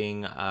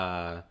reading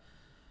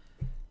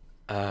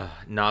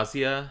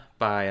Nausea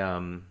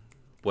by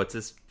what's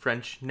his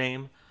French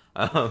name?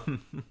 Sartre.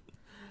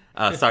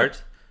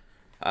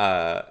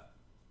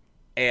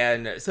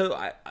 And so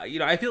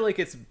I feel like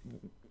it's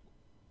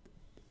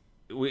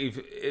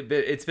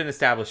been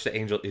established that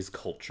Angel is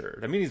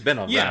cultured. I mean, he's been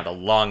around a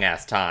long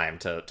ass time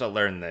to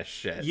learn this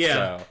shit.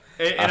 Yeah,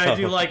 so, and I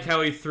do like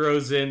how he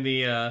throws in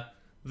the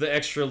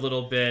extra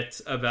little bit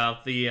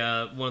about the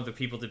one of the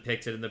people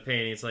depicted in the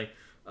painting. It's like,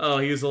 oh,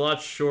 he was a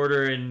lot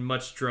shorter and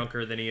much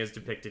drunker than he is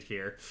depicted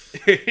here.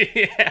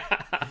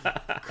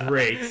 Yeah.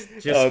 Great,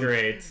 just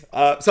great.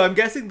 So I'm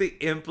guessing the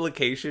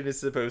implication is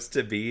supposed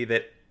to be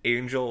that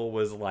Angel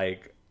was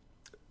like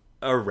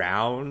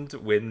around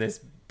when this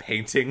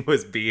painting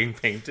was being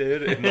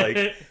painted and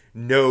like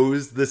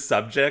knows the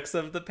subjects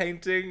of the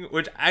painting,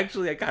 which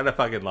actually I kind of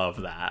fucking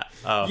love that.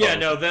 Yeah,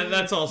 no,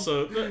 that's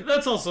also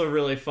a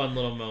really fun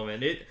little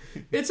moment.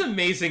 It's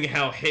amazing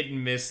how hit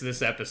and miss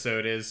this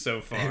episode is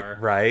so far.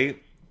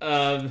 Right?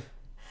 But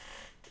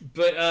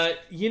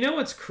you know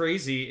what's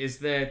crazy is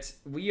that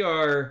we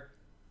are,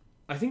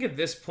 I think at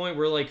this point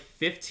we're like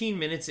 15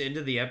 minutes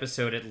into the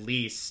episode at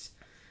least,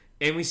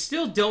 and we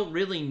still don't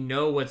really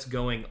know what's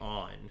going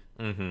on.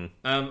 Mm-hmm.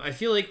 I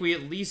feel like we,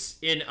 at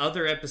least in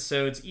other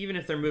episodes, even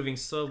if they're moving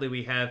slowly,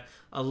 we have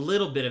a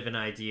little bit of an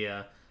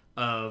idea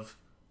of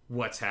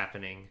what's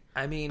happening.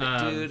 I mean,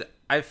 dude,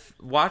 I've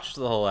watched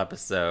the whole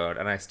episode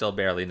and I still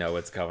barely know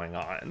what's going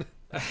on.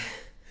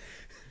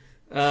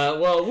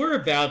 Well, we're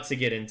about to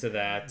get into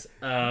that.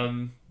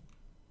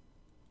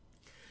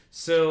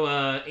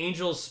 So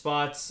Angel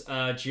spots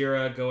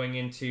Jira going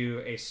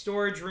into a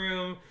storage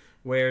room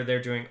where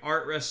they're doing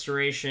art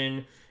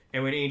restoration,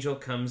 and when Angel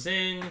comes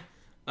in,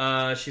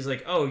 she's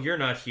like, "Oh, you're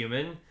not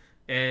human,"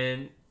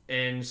 and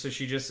so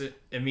she just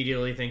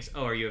immediately thinks,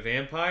 "Oh, are you a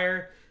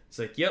vampire?" It's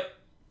like, "Yep,"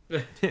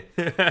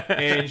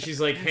 and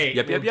she's like, "Hey,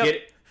 get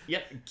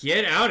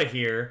out of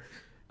here."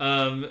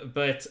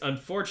 But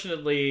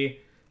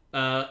unfortunately,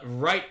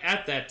 right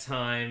at that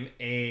time,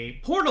 a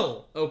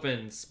portal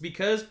opens,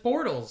 because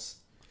portals,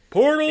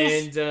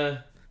 and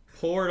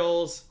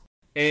portals.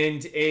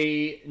 And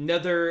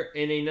another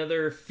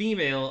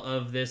female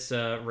of this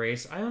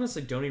race. I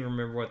honestly don't even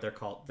remember what they're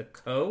called. The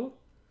Co?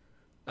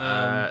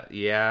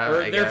 Yeah.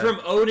 Or they're from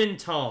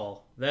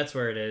Odental. That's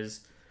where it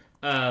is.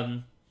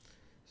 So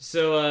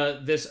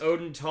this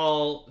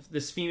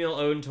female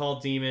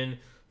Odental demon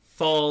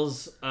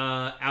falls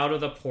out of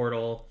the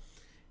portal,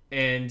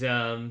 and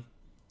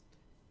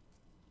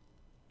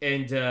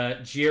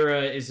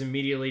Jira is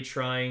immediately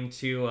trying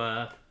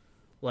to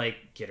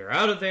get her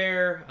out of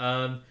there.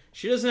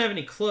 She doesn't have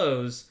any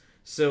clothes,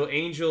 so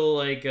Angel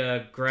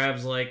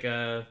grabs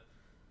a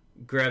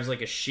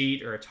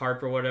sheet or a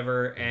tarp or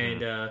whatever,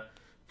 and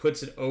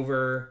puts it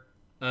over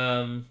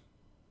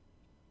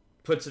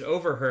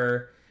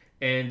her,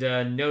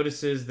 and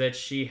notices that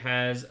she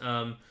has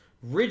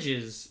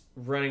ridges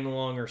running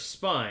along her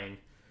spine.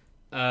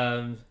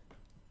 Of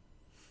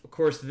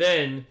course,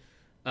 then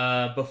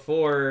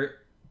before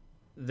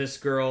this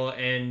girl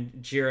and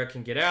Jira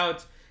can get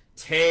out,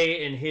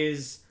 Tay and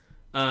his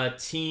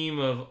team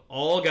of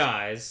all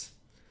guys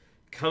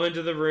come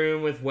into the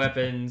room with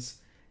weapons,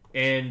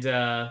 and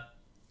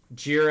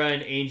Jira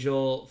and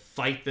Angel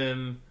fight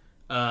them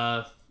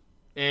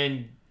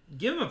and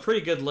give them a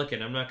pretty good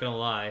licking, I'm not gonna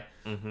lie.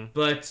 Mm-hmm.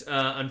 But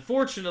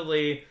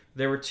unfortunately,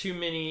 there were too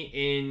many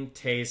in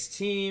Tay's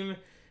team,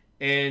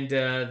 and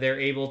they're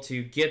able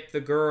to get the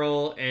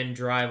girl and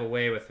drive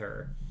away with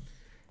her.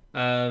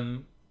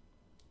 And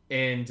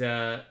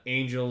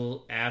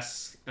Angel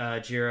asks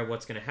Jira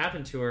what's going to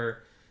happen to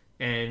her,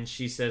 and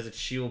she says that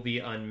she will be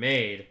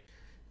unmade.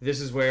 This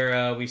is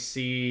where we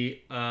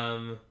see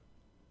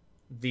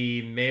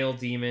the male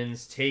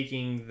demons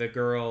taking the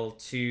girl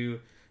to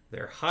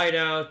their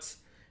hideout,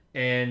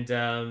 and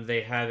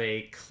they have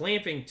a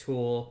clamping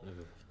tool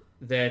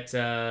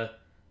that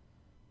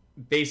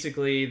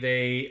basically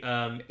they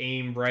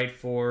aim right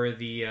for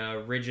the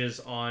ridges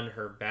on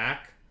her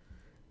back,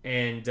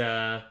 and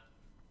the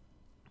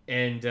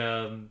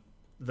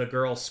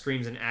girl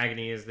screams in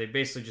agony as they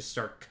basically just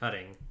start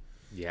cutting.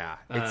 Yeah,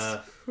 it's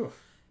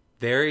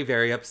very,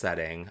 very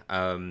upsetting.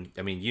 I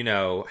mean, you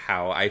know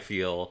how I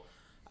feel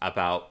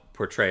about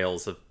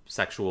portrayals of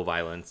sexual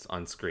violence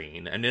on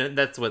screen, and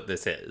that's what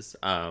this is.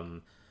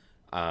 You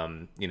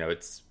know,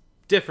 it's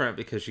different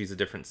because she's a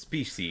different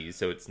species,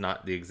 so it's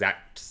not the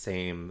exact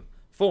same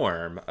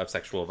form of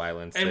sexual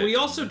violence. And we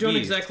also don't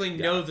exactly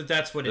know that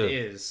that's what it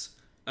is.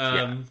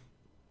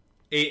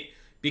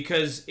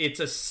 Because it's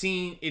a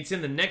scene, it's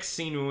in the next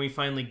scene when we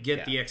finally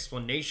get the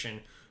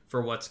explanation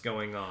for what's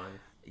going on.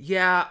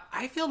 Yeah,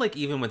 I feel like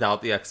even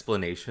without the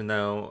explanation,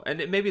 though,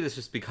 and maybe this is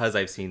just because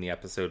I've seen the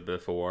episode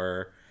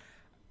before,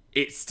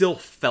 it still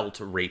felt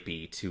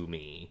rapey to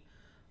me.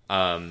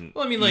 Well,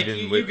 I mean, like,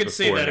 you could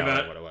say that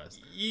about what it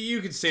was.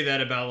 You could say that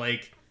about,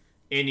 like,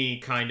 any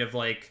kind of,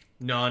 like,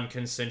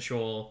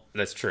 non-consensual...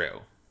 That's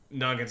true.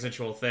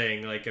 Non-consensual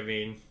thing. Like, I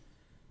mean...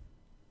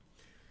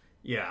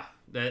 Yeah.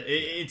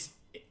 It's...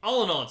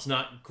 All in all, it's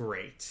not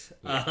great.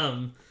 Yeah.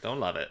 Don't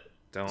love it.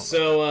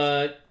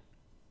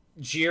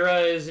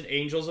 Jira is at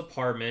Angel's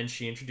apartment.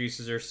 She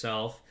introduces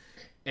herself,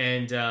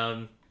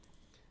 and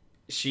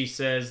she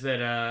says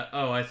that,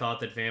 I thought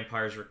that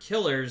vampires were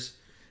killers,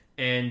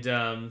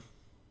 and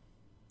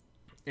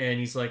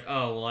he's like,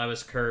 oh, well, I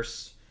was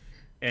cursed,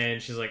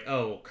 and she's like,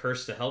 oh,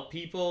 cursed to help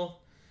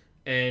people,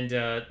 and,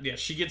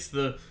 she gets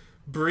the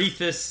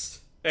briefest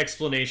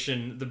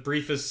explanation, the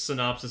briefest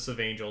synopsis of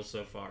Angel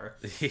so far.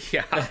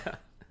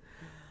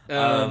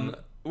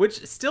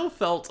 Which still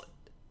felt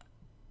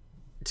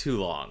too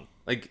long.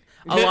 Like,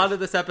 a lot of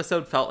this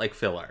episode felt like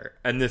filler,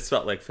 and this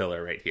felt like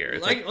filler right here.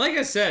 It's like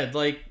I said,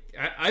 like,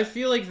 I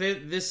feel like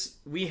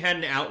we had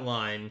an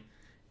outline,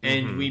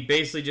 and we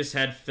basically just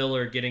had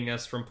filler getting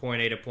us from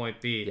point A to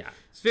point B. Yeah.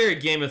 It's very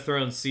Game of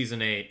Thrones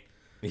Season 8.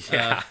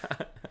 Yeah.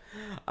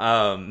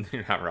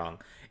 You're not wrong.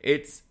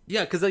 It's,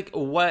 because, like,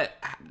 why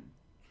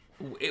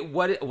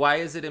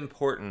is it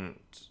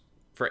important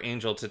for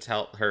Angel to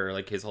tell her,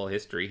 like, his whole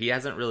history? He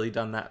hasn't really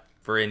done that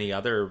for any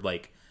other,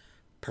 like,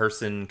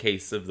 person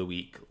case of the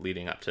week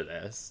leading up to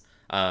this.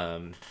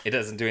 It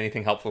doesn't do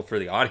anything helpful for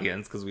the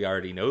audience because we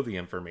already know the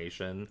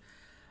information.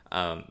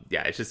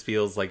 It just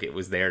feels like it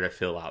was there to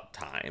fill out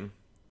time.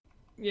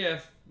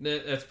 Yeah,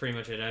 that's pretty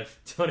much it. I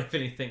don't have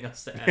anything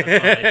else to add on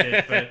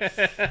it,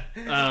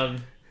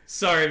 but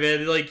sorry,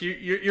 man. Like,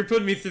 you're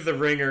putting me through the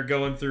ringer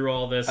going through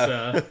all this,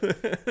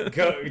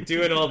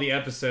 doing all the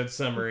episode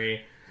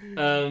summary.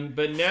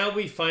 But now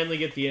we finally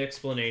get the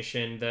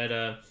explanation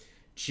that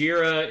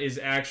Jira is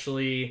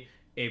actually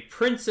a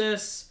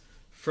princess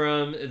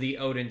from the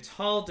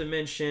Odental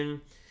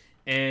dimension,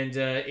 and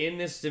in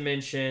this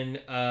dimension,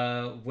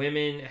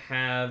 women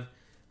have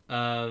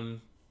the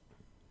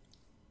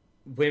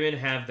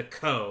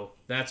Ko.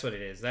 That's what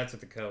it is. That's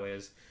what the Ko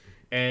is,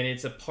 and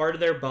it's a part of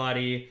their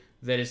body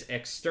that is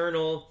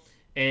external,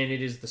 and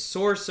it is the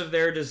source of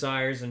their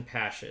desires and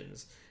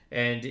passions,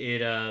 and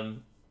it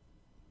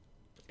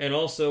and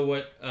also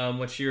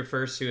what she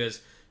refers to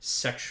as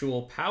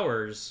sexual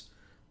powers,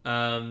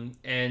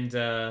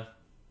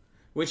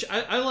 which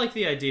I like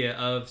the idea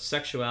of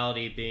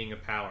sexuality being a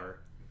power.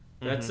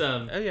 That's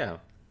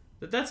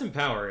that's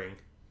empowering,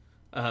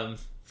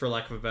 for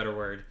lack of a better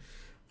word.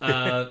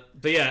 But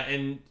yeah,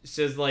 and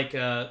says like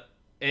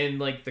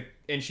and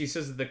she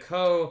says that the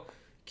Ko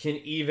can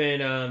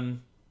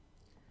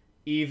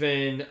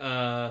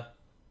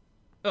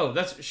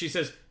she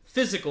says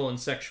physical and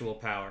sexual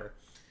power,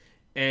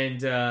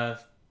 and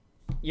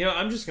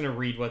I'm just gonna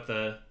read what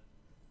the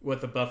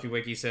Buffy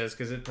wiki says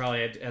because it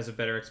probably has a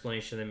better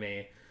explanation than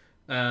me.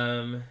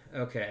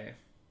 Okay.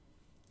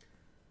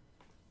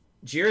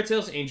 Jira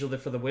tells Angel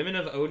that for the women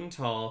of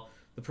Odental,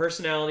 the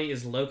personality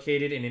is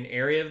located in an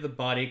area of the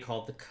body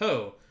called the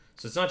Ko.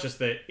 So it's not just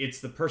that,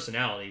 it's the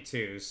personality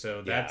too.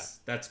 So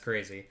that's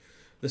crazy.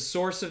 The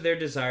source of their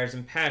desires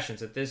and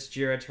passions. At this,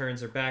 Jira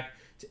turns her back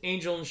to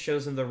Angel and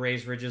shows him the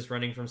raised ridges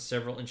running from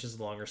several inches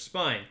along her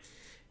spine.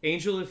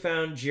 Angel, who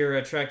found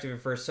Jira attractive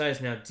at first sight, is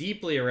now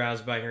deeply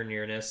aroused by her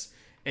nearness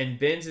and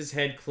bends his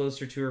head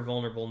closer to her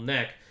vulnerable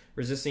neck.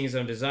 Resisting his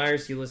own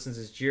desires, he listens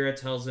as Jira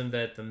tells him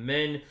that the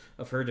men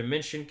of her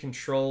dimension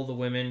control the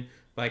women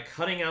by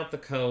cutting out the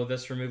Ko,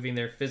 thus removing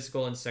their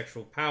physical and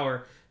sexual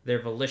power,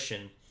 their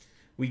volition.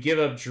 We give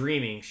up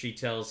dreaming, she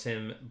tells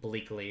him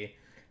bleakly.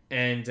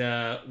 And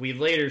we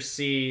later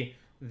see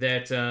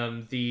that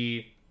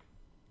the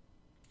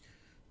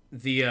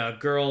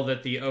girl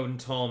that the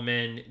Odental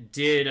men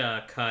did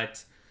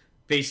cut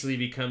basically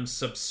becomes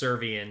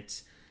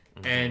subservient.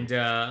 Mm-hmm. And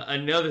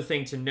another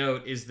thing to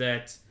note is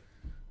that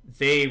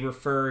they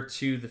refer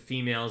to the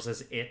females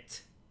as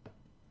it.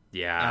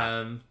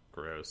 Yeah.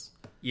 Gross.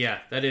 Yeah,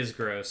 that is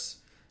gross.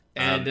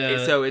 And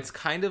so it's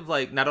kind of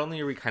like, not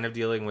only are we kind of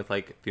dealing with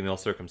like female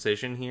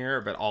circumcision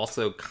here, but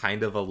also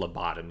kind of a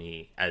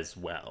lobotomy as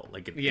well,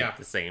 like at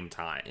the same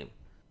time.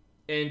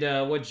 And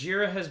what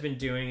Jira has been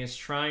doing is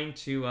trying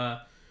to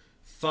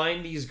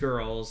find these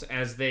girls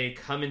as they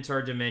come into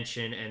our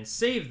dimension and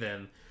save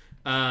them.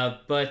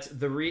 But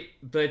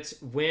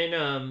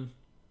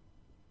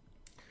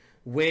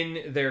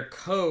when their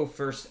Ko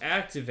first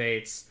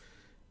activates,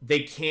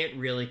 they can't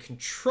really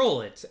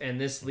control it, and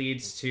this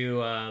leads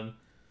to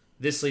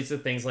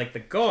things like the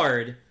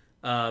guard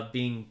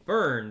being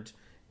burned,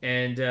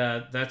 and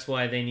that's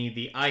why they need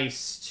the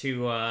ice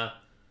to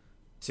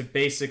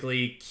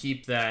basically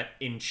keep that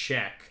in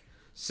check.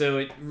 So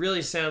it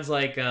really sounds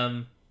like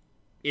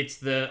it's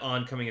the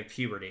oncoming of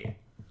puberty.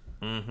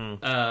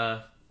 Mm-hmm.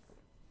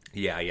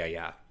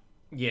 Yeah.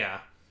 Yeah,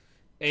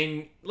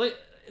 and like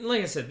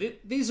I said,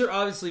 these are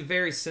obviously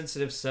very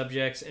sensitive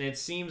subjects, and it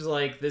seems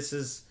like this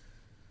is,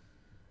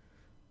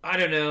 I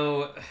don't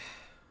know,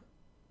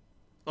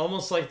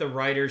 almost like the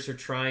writers are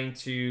trying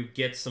to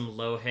get some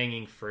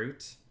low-hanging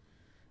fruit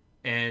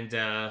and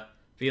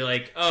be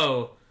like,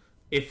 oh,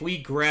 if we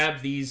grab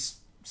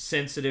these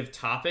sensitive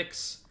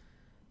topics,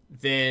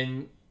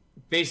 then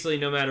basically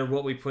no matter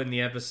what we put in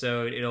the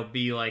episode, it'll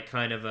be like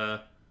kind of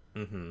a...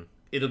 Mm-hmm.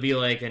 It'll be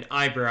like an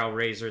eyebrow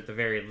raiser at the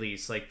very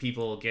least. Like,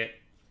 people will get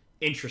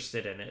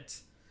interested in it.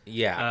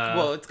 Yeah.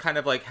 Well, it's kind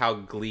of like how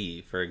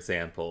Glee, for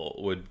example,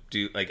 would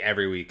do, like,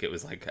 every week it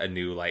was like a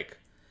new, like,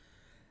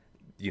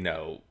 you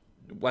know,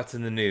 what's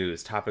in the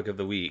news, topic of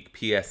the week,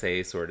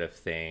 PSA sort of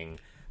thing,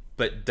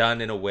 but done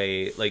in a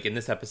way, like, in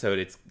this episode,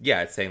 it's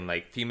saying,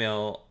 like,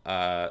 female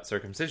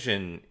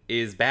circumcision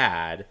is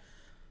bad,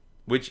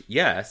 which,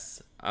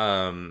 yes,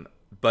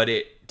 but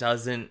it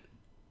doesn't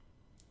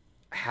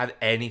have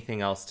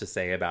anything else to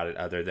say about it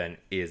other than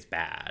is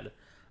bad.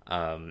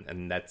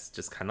 And that's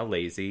just kind of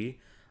lazy,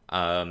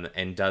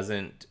 and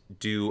doesn't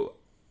do...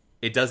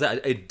 It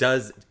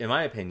does, in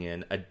my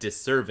opinion, a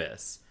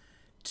disservice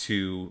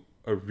to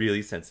a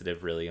really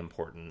sensitive, really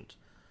important,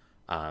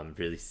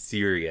 really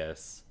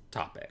serious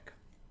topic.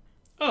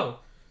 Oh,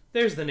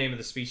 there's the name of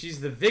the species,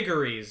 the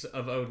Vigories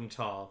of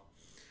Odenthal.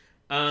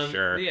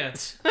 Sure. Yeah.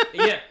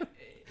 Yeah.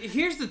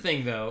 Here's the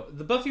thing, though.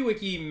 The Buffy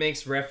Wiki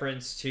makes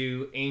reference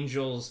to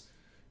Angel's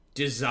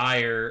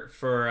desire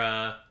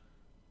for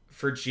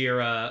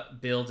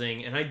Jira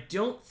building, and I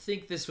don't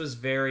think this was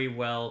very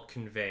well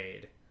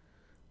conveyed.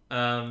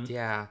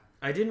 Yeah.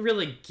 I didn't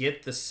really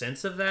get the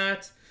sense of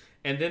that.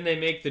 And then they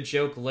make the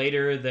joke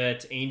later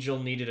that Angel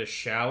needed a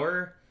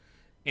shower.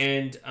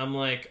 And I'm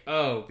like,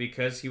 oh,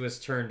 because he was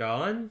turned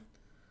on?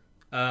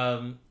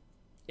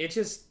 It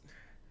just...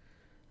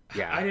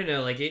 Yeah. I don't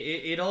know. Like,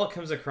 it all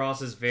comes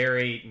across as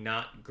very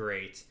not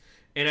great.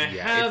 And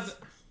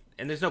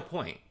and there's no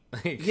point.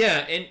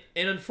 Yeah, and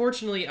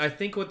unfortunately, I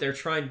think what they're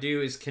trying to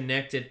do is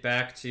connect it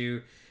back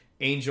to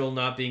Angel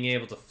not being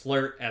able to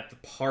flirt at the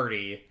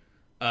party.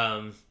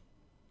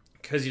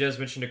 Because he does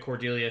mention to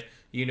Cordelia,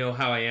 you know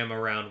how I am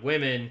around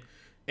women.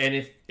 And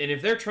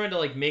if they're trying to,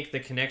 like, make the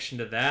connection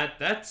to that,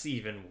 that's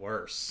even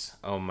worse.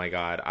 Oh my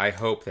god, I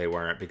hope they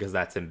weren't, because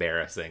that's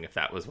embarrassing if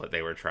that was what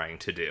they were trying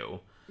to do.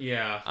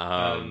 Yeah.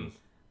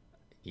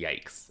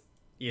 Yikes.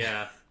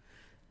 Yeah.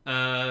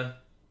 But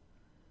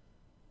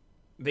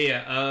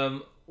yeah,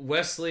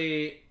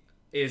 Wesley's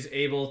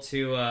able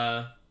to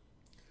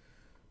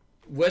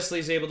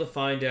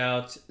find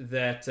out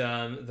that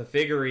the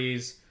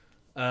Vigories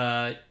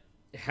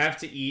have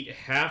to eat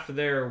half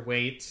their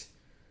weight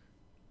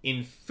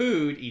in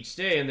food each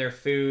day, and their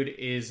food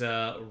is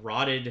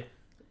rotted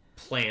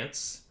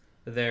plants.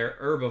 They're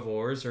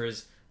herbivores, or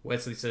as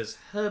Wesley says,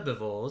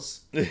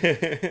 herbivores.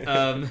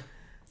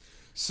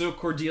 So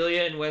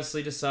Cordelia and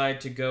Wesley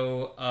decide to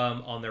go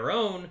on their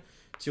own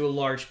to a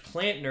large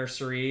plant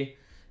nursery,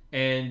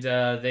 and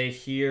they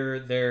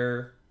hear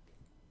their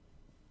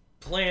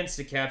plans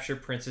to capture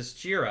Princess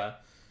Jira.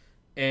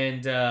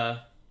 And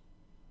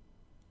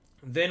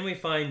then we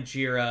find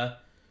Jira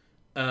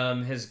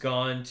has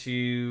gone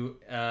to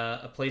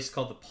a place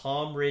called the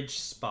Palm Ridge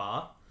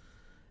Spa,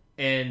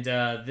 and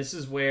this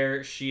is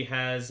where she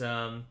has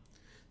been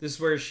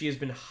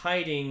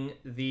hiding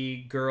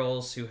the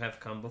girls who have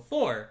come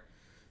before,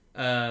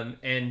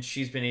 and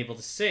she's been able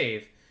to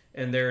save.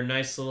 And they're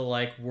nice little,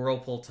 like,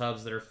 whirlpool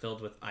tubs that are filled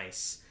with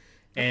ice.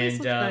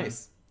 And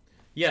nice.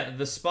 Yeah,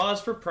 the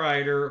spa's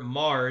proprietor,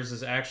 Mars,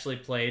 is actually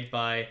played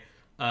by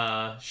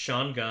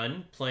Sean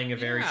Gunn, playing a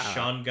very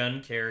Sean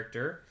Gunn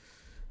character.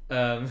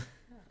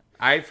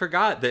 I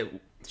forgot that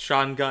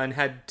Sean Gunn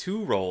had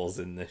 2 roles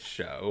in this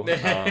show.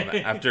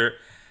 I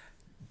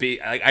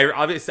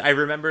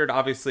remembered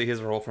obviously his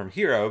role from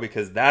Hero,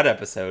 because that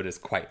episode is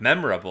quite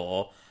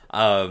memorable.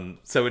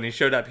 So when he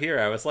showed up here,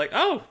 I was like,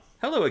 oh,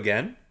 hello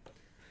again.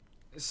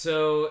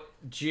 So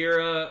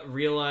Jira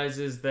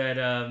realizes that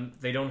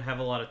they don't have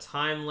a lot of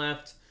time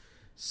left,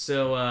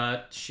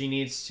 so she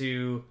needs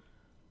to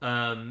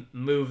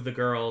move the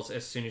girls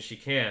as soon as she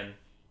can.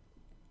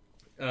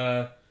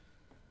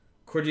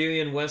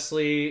 Cordelia and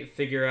Wesley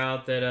figure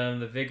out that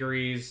the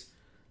Vigories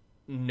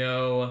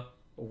know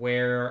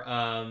where...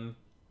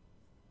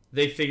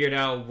 they figured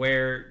out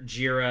where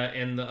Jira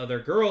and the other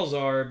girls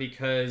are,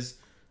 because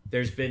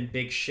there's been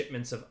big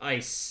shipments of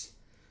ice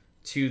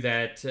to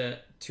that...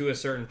 to a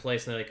certain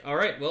place, and they're like, all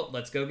right, well,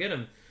 let's go get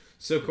him.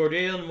 So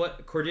Cordelia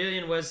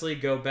and Wesley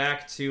go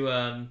back to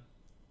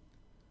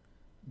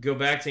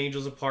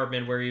Angel's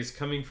apartment, where he's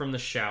coming from the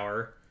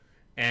shower.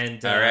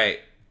 And all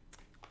right,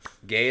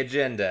 gay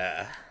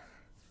agenda.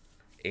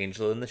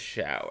 Angel in the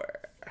shower.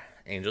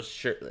 Angel's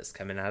shirtless,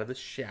 coming out of the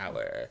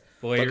shower.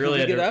 Boy, what you really could we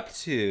had get to- up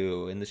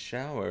to in the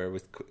shower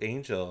with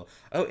Angel?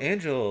 Oh,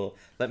 Angel,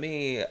 let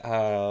me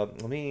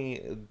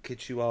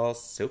get you all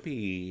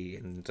soapy,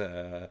 and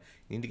you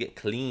need to get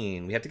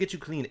clean. We have to get you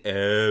clean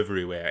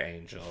everywhere,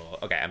 Angel.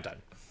 Okay, I'm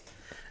done.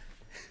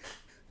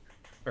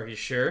 Are you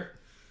sure?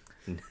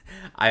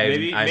 I'm,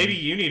 Maybe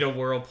you need a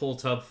whirlpool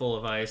tub full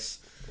of ice.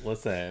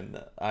 Listen,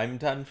 I'm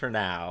done for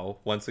now.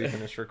 Once we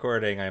finish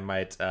recording, I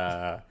might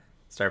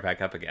start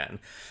back up again.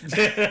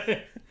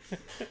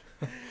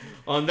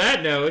 On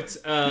that note,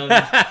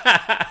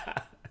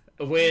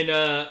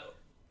 when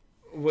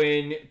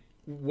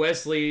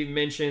Wesley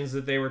mentions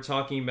that they were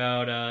talking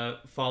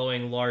about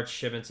following large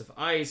shipments of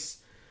ice,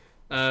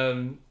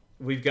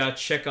 we've got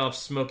Chekhov's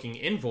smoking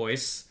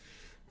invoice.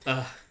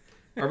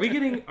 Are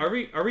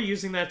we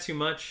using that too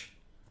much?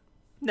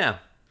 No,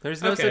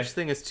 there's no Okay. such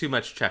thing as too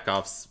much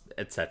Chekhov's,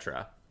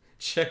 etc.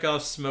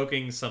 Chekhov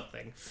smoking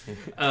something.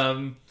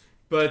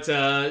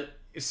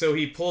 So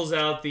he pulls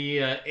out the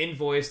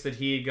invoice that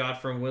he had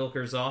got from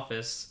Wilker's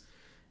office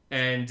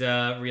and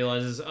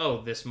realizes,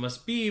 oh, this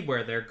must be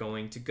where they're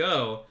going to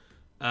go.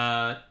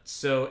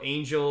 So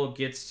Angel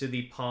gets to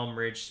the Palm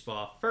Ridge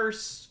Spa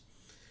first,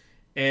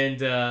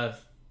 and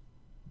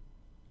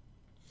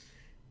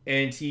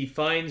he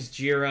finds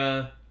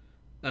Jira.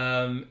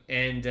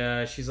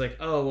 And she's like,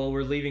 oh, well,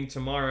 we're leaving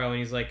tomorrow. And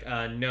he's like,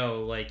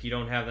 no, like, you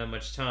don't have that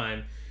much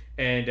time.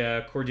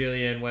 And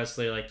Cordelia and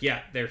Wesley are like,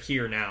 yeah, they're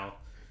here now.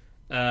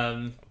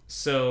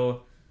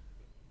 So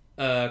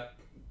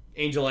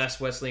Angel asks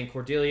Wesley and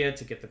Cordelia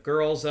to get the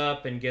girls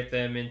up and get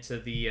them into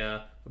the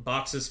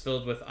boxes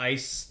filled with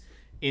ice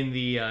in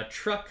the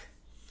truck.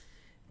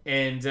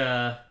 And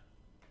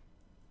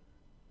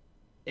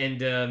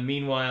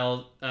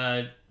meanwhile,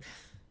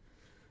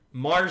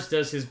 Mars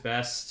does his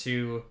best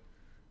to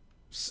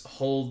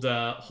hold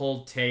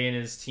Tay and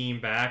his team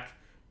back,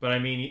 but I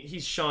mean,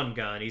 he's Sean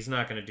Gunn. He's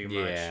not going to do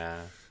much.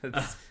 Yeah.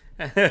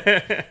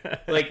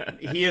 Like,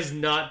 he has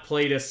not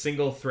played a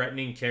single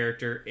threatening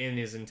character in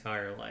his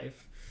entire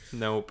life.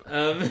 Nope.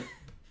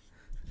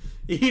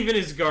 Even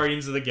his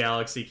Guardians of the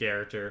Galaxy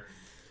character.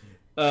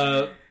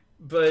 And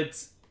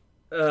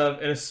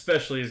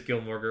especially his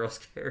Gilmore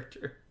Girls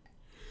character.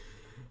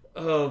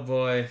 Oh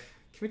boy.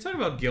 Can we talk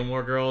about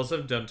Gilmore Girls?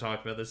 I'm done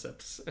talking about this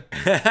episode.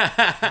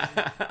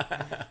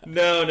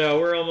 No,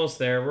 we're almost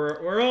there.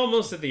 We're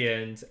almost at the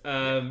end.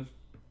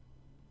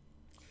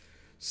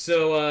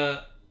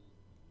 So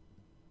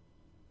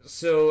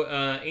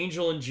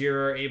Angel and Jira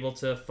are able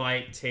to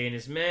fight Tay and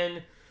his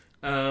men.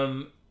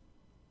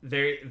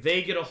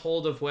 They get a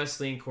hold of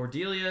Wesley and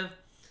Cordelia,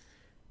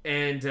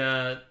 and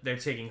they're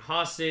taking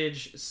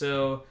hostage.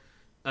 So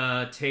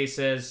Tay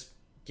says,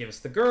 give us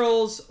the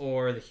girls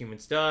or the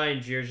humans die,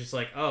 and Jira's just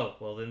like, oh,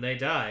 well, then they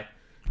die,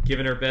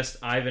 giving her best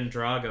Ivan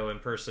Drago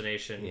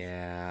impersonation.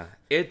 Yeah.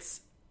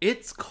 It's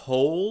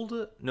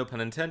cold, no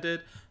pun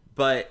intended,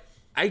 but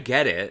I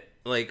get it.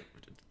 Like,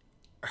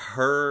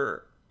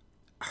 her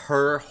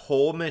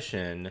whole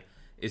mission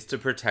is to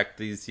protect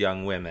these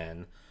young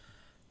women.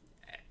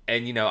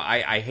 And, you know,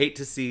 I hate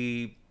to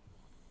see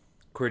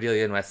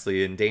Cordelia and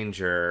Wesley in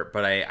danger,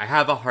 but I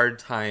have a hard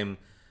time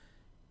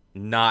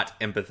not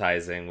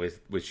empathizing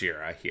with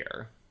Jira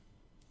here.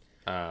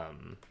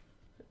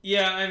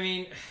 Yeah, I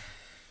mean,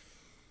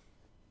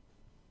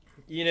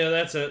 you know,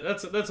 that's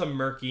a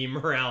murky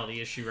morality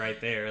issue right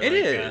there. It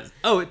is.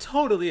 Oh, it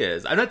totally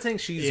is. I'm not saying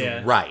she's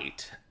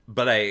right,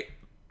 but I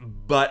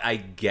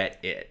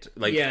get it.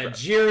 Like, yeah,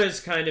 Jira's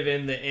kind of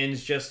in the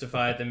ends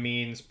justify the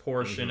means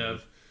portion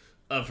of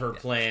her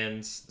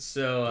plans.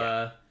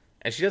 So,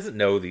 and she doesn't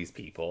know these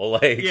people.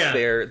 Like,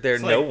 they're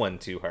no one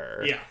to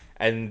her. Yeah.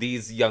 And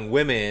these young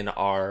women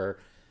are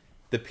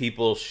the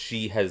people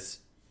she has,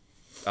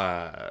 you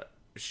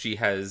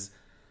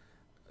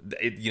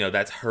know,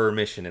 that's her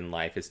mission in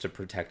life, is to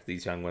protect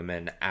these young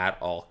women at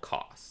all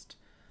cost.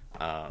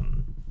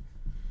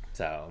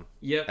 So,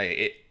 yep.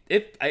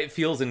 It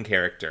feels in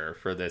character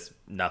for this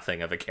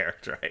nothing of a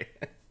character, right?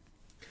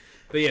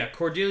 But yeah,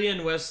 Cordelia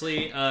and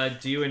Wesley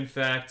do in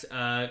fact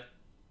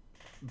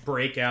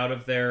break out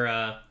of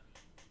their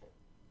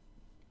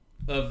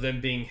of them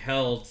being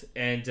held,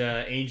 and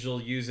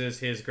Angel uses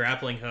his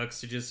grappling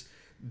hooks to just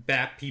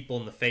bat people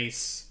in the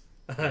face.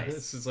 Nice.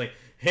 This is like,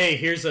 hey,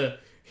 here's a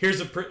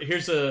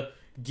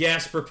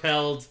gas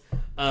propelled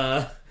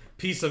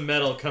piece of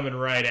metal coming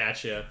right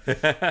at you.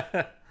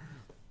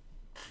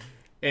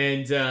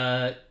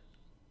 And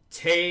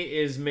Tay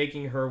is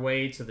making her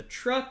way to the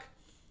truck.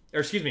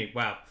 Or excuse me,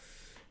 wow.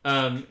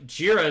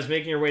 Jira is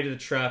making her way to the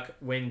truck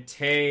when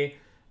Tay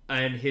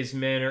and his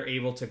men are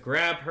able to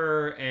grab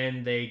her,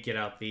 and they get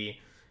out the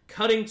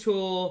cutting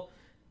tool.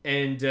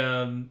 And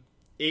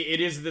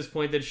it is at this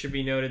point that it should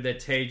be noted that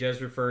Tay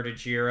does refer to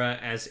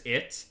Jira as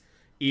it,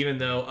 even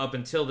though up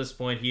until this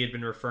point he had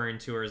been referring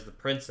to her as the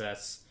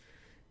princess.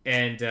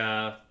 And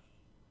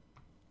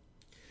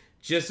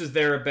just as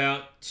they're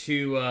about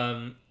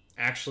to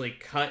actually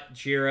cut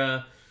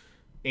Jira,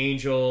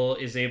 Angel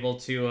is able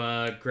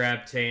to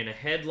grab Tay in a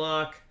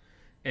headlock,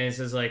 and it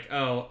says like,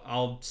 "Oh,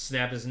 I'll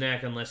snap his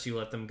neck unless you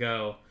let them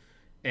go."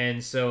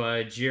 And so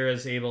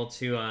Jira's able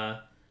to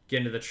get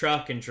into the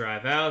truck and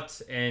drive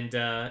out, and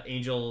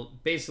Angel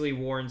basically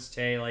warns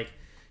Tay like,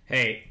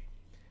 "Hey,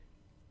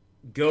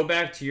 go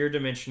back to your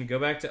dimension, go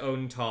back to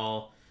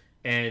Odenthal,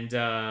 and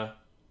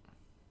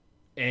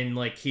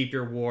like keep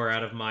your war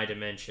out of my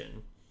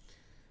dimension."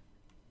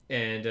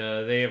 And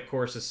they of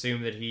course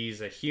assume that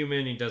he's a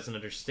human. He doesn't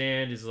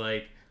understand. He's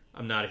like,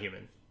 "I'm not a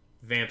human."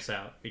 Vamps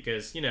out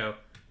because he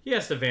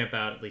has to vamp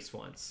out at least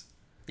once.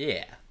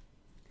 Yeah.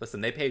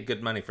 Listen, they paid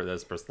good money for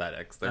those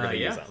prosthetics. They're gonna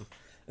use them.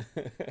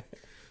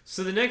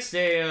 So the next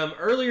day,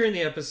 earlier in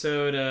the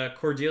episode,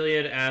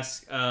 Cordelia had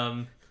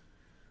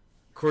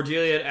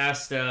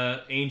asked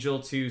Angel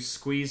to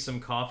squeeze some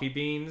coffee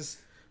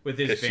beans with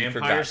his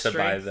vampire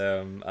strength.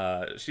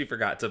 She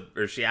forgot to buy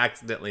them. She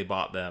accidentally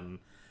bought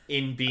them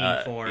in bean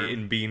form.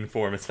 In bean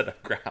form instead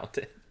of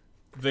grounded.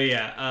 But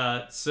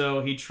yeah,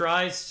 so he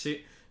tries to.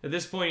 At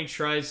this point, he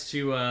tries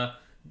to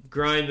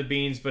grind the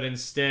beans, but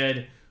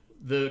instead,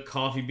 the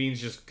coffee beans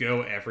just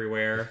go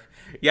everywhere.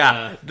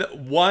 Yeah,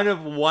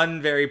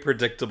 one very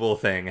predictable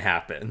thing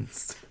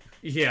happens.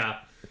 Yeah,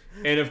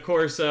 and of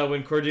course,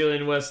 when Cordelia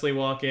and Wesley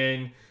walk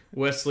in,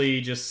 Wesley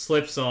just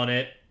slips on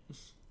it,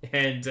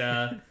 and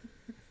then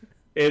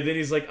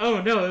he's like,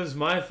 "Oh no, it was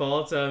my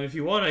fault. If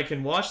you want, I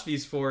can wash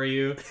these for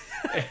you."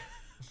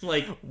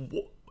 Like,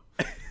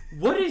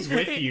 what is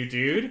with you,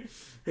 dude?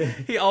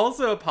 He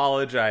also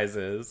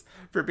apologizes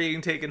for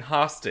being taken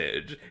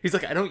hostage. He's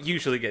like, "I don't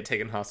usually get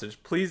taken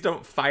hostage. Please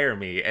don't fire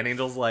me." And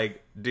Angel's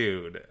like,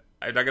 "Dude,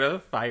 I'm not gonna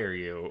fire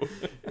you."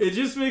 It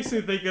just makes me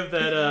think of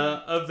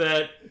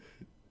that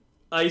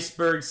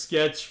iceberg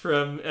sketch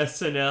from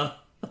SNL.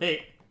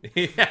 Like,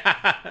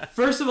 yeah.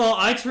 First of all,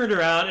 I turned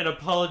around and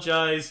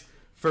apologized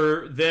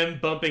for them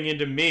bumping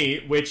into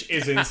me, which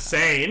is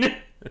insane.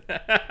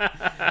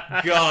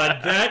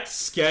 God, that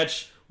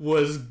sketch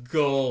was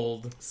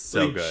gold.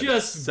 So good.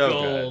 Just so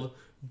gold. Good.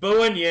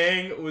 Bowen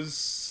Yang was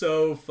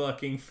so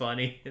fucking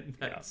funny in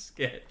that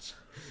sketch.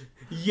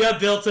 You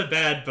built a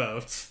bad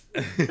boat.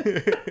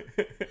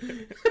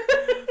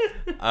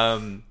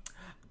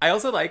 I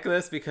also like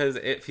this because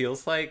it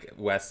feels like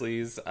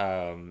Wesley's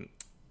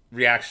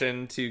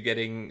reaction to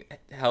getting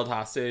held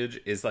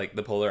hostage is like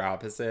the polar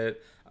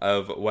opposite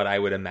of what I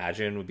would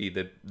imagine would be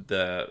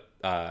the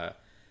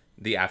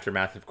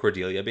aftermath of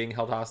Cordelia being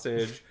held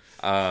hostage,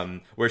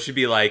 where she'd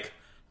be like,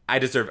 "I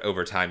deserve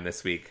overtime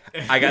this week.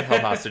 I got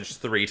held hostage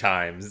 3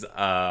 times.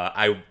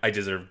 I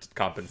deserved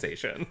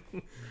compensation."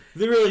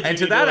 They really do. And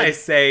to that I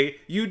say,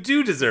 you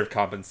do deserve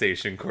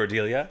compensation,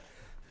 Cordelia.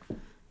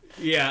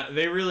 Yeah,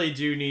 they really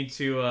do need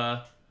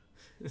to.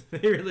 They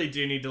really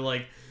do need to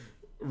like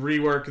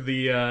rework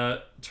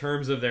the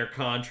terms of their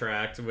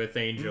contract with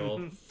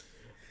Angel.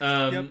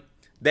 Yep.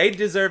 They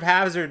deserve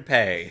hazard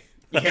pay.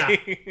 Yeah.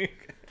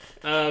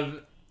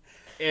 And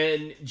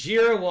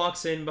Jira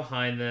walks in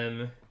behind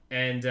them,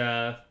 and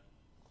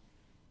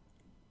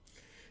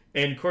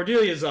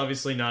Cordelia's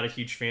obviously not a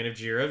huge fan of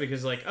Jira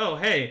because, like, "Oh,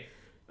 hey,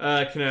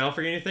 can I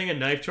offer you anything? A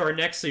knife to our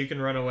necks so you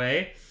can run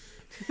away?"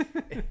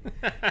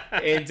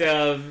 And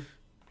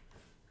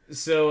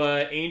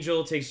so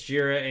Angel takes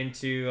Jira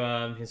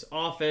into his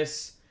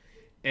office,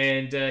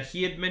 and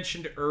he had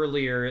mentioned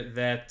earlier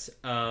that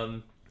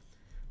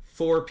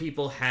 4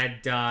 people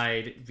had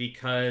died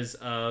because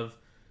of,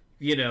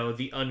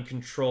 the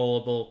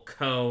uncontrollable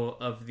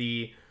of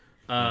the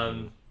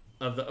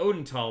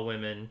Odenthal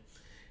women,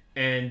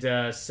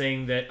 and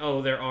saying that,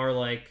 oh, there are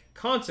like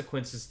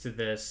consequences to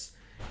this.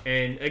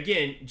 And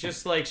again,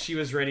 just like she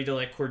was ready to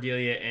let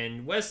Cordelia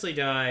and Wesley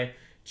die,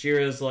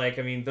 Jira's like,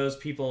 I mean, those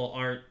people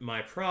aren't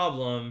my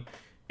problem.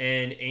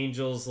 And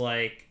Angel's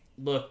like,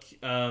 look,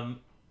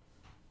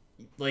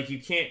 like, you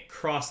can't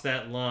cross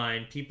that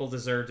line. People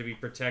deserve to be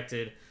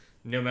protected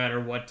no matter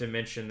what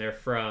dimension they're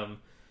from.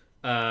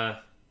 And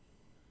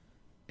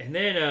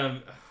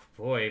then,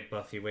 boy,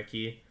 Buffy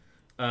Wiki.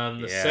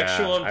 The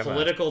sexual and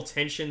political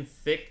tension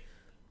thick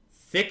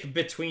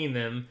between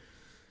them.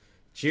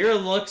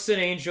 Jira looks at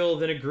Angel,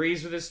 then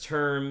agrees with his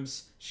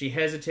terms. She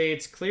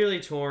hesitates, clearly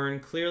torn,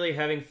 clearly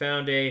having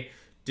found a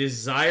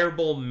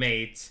desirable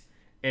mate.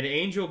 And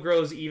Angel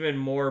grows even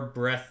more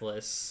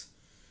breathless.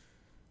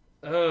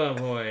 Oh,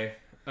 boy.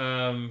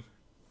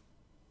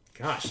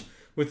 Gosh.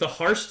 With the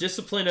harsh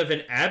discipline of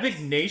an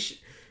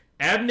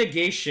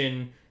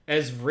abnegation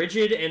as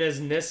rigid and as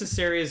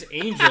necessary as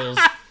Angel's,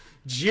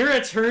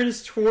 Jira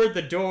turns toward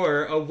the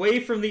door,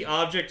 away from the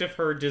object of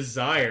her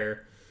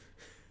desire.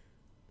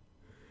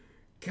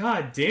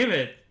 God damn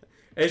it.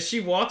 As she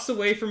walks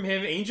away from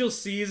him, Angel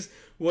sees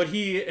what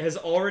he has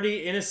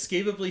already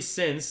inescapably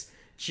sensed.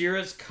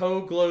 Jira's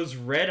glows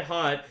red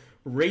hot,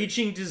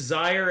 raging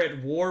desire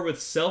at war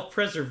with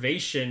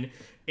self-preservation.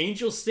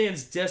 Angel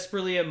stands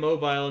desperately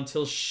immobile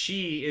until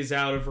she is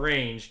out of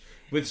range,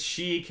 with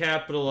she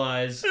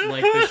capitalized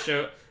like the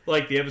show,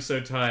 like the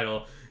episode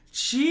title.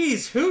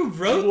 Jeez, who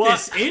wrote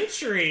this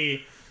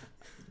entry?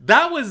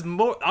 That was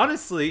more,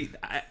 honestly,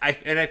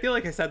 I feel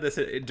like I said this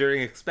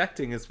during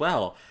Expecting as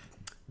well.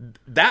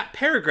 that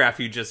paragraph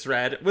you just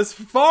read was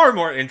far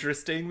more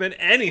interesting than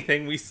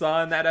anything we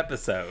saw in that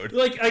episode.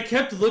 Like, I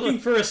kept looking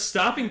for a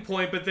stopping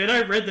point, but then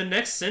I read the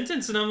next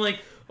sentence and I'm like,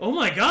 oh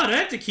my god, I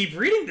have to keep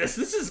reading this.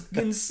 This is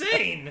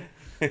insane.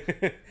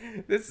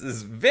 This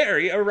is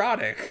very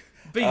erotic.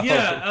 But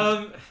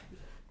yeah,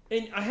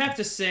 and I have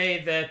to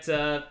say that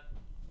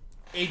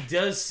it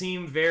does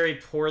seem very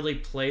poorly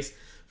placed.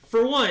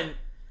 For one,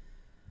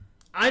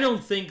 I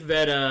don't think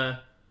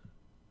that,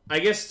 I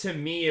guess to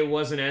me it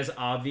wasn't as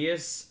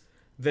obvious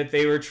that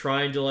they were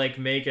trying to, like,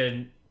 make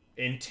an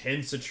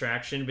intense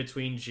attraction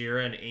between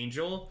Jira and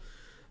Angel.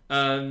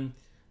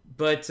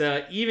 But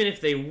even if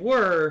they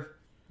were,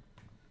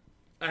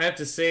 I have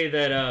to say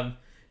that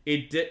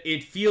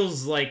it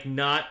feels like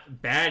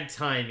not bad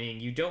timing.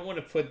 You don't want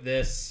to put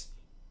this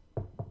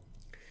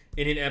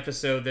in an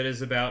episode that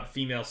is about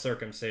female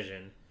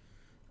circumcision.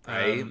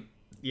 Right?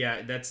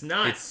 Yeah, that's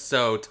not... It's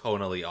so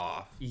tonally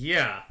off.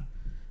 Yeah.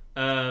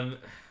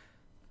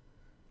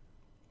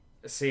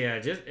 So yeah,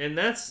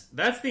 that's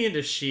the end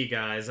of She,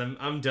 guys.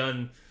 I'm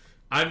done.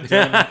 I'm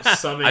done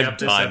summing up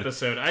this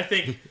episode. I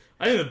think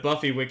the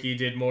Buffy wiki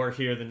did more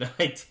here than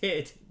I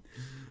did.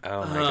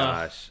 Oh my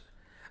gosh.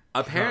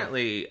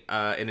 Apparently,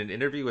 in an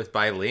interview with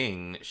Bai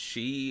Ling,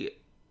 she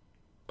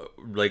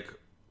like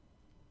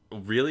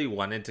really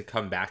wanted to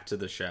come back to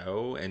the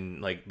show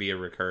and like be a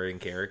recurring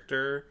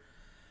character.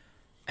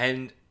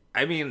 And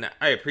I mean,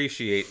 I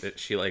appreciate that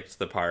she likes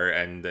the part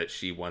and that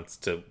she wants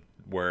to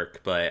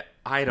work, but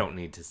I don't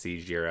need to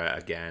see Jira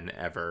again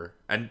ever,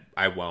 and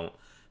I won't,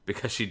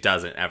 because she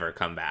doesn't ever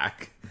come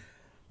back.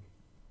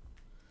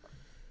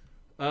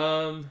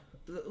 Well,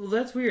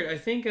 that's weird. I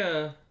think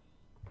I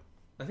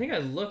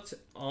looked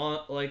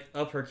on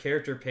up her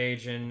character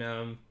page, and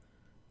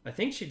I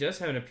think she does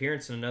have an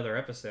appearance in another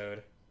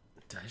episode.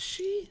 Does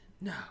she?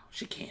 No,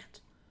 she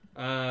can't.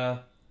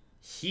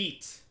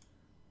 Heat.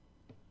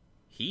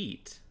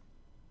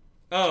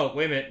 Oh,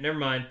 wait a minute. Never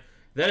mind.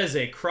 That is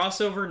a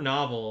crossover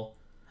novel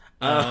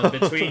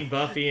between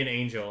Buffy and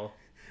Angel.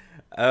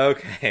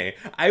 Okay.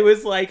 I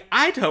was like,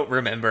 I don't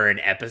remember an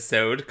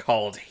episode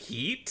called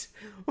Heat.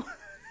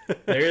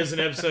 There is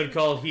an episode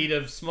called Heat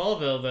of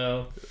Smallville,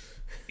 though.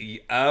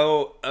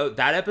 Oh,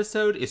 that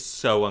episode is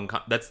so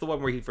that's the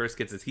one where he first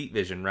gets his heat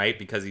vision, right?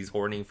 Because he's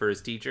horny for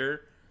his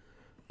teacher?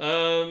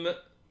 Or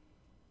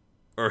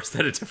is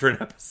that a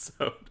different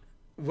episode?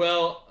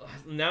 Well,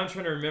 now I'm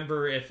trying to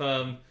remember if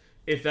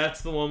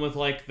that's the one with,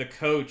 like, the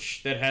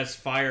coach that has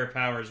fire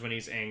powers when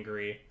he's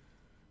angry.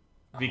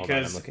 Because hold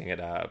on, I'm looking it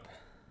up.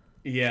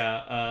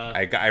 Yeah,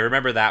 I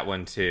remember that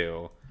one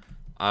too.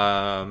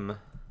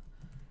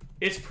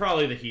 It's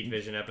probably the Heat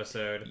Vision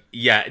episode.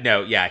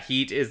 Yeah,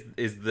 Heat is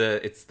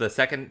the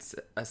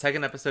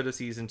second episode of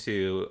season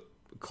 2.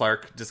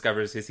 Clark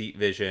discovers his heat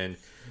vision.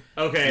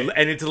 Okay.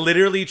 And it's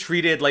literally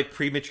treated like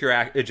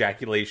premature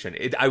ejaculation.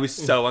 I was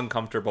so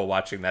uncomfortable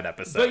watching that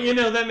episode. But,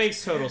 that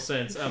makes total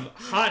sense.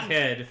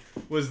 Hothead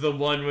was the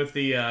one with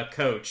the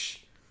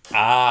coach.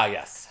 Ah,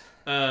 yes.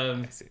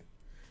 I see.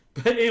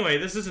 But anyway,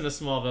 this isn't a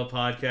Smallville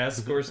podcast.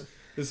 Of course,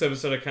 this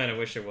episode I kind of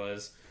wish it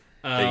was.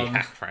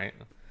 Yeah, right.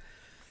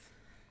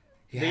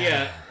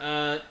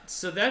 Yeah.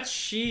 So that's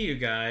She, you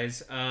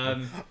guys.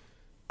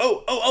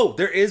 Oh!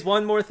 There is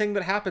one more thing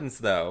that happens,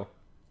 though.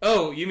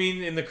 Oh, you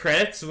mean in the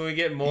credits when we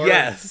get more?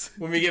 Yes.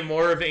 When we get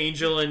more of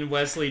Angel and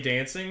Wesley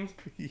dancing?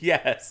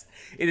 Yes.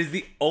 It is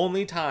the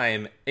only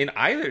time in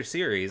either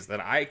series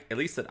that I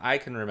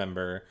can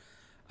remember.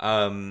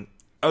 Oh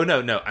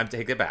no, I'm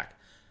taking it back.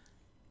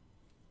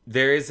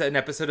 There is an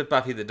episode of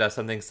Buffy that does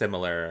something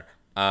similar.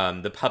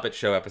 The Puppet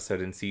Show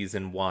episode in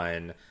season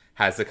 1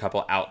 has a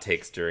couple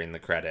outtakes during the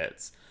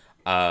credits.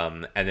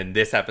 And then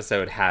this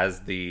episode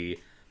has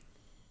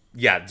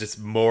just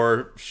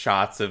more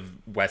shots of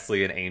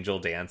Wesley and Angel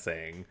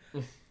dancing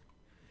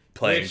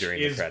playing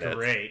during the credits.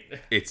 Great.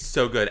 It's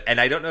so good.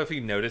 And I don't know if you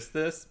noticed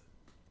this,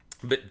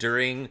 but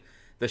during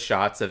the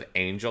shots of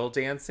Angel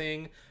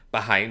dancing,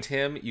 behind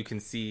him, you can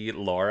see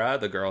Laura,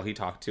 the girl he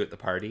talked to at the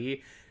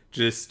party,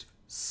 just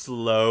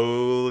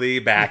slowly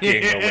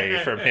backing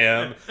away from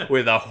him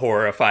with a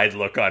horrified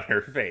look on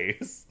her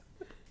face.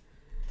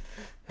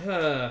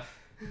 But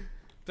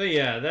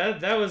yeah,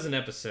 that was an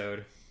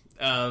episode.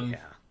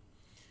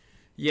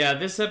 Yeah,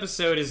 this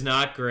episode is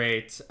not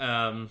great.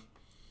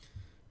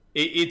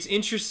 It's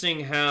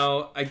interesting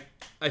how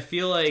I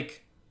feel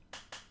like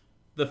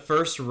the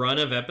first run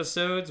of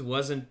episodes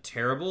wasn't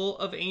terrible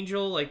of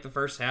Angel, like the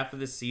first half of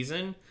this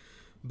season,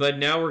 but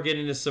now we're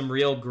getting to some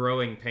real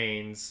growing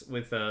pains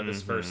with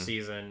this first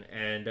season,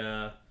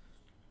 and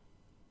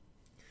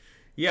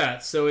yeah,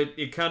 so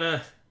it's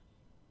kind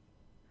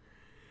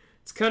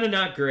of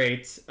not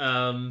great.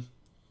 Like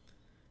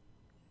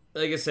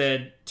I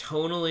said,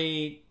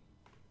 tonally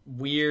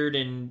weird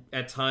and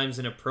at times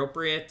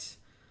inappropriate,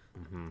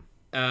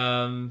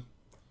 and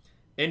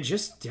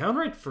just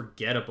downright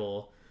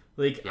forgettable.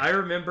 Like, yeah. I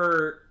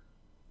remember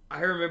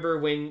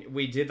when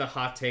we did the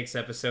Hot Takes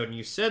episode, and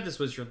you said this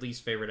was your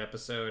least favorite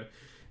episode,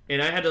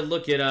 and I had to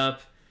look it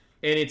up,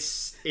 and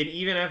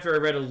even after I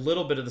read a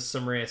little bit of the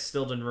summary, I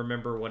still didn't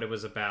remember what it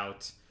was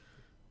about.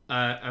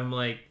 I'm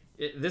like,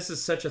 this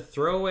is such a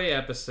throwaway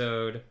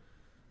episode,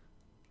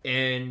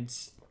 and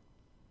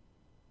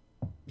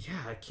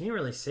yeah, I can't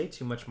really say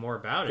too much more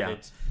about it. Yeah.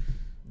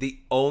 The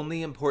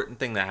only important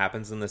thing that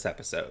happens in this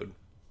episode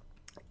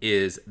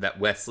is that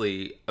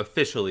Wesley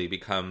officially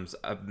becomes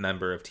a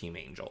member of Team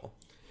Angel.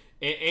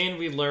 And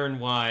we learn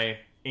why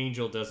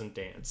Angel doesn't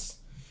dance.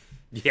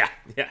 Yeah.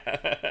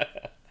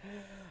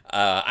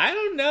 I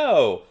don't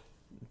know.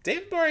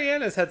 David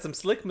Boreanaz had some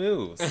slick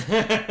moves.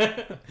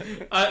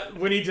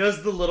 When he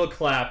does the little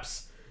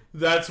claps,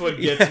 that's what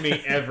gets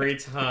me every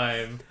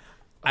time.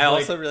 I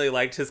also really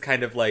liked his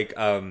kind of like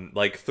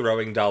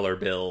throwing dollar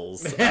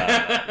bills move.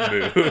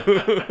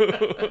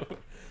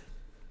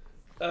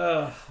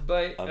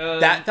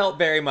 That felt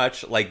very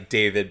much like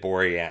David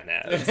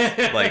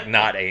Boreanaz. Like,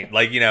 not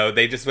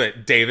they just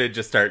went, David,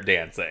 just start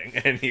dancing.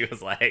 And he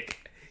was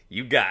like,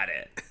 you got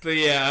it. But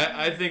yeah,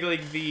 I think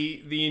like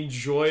the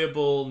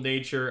enjoyable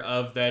nature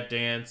of that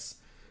dance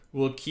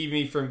will keep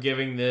me from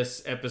giving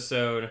this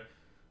episode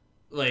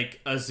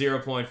like a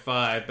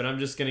 0.5, but I'm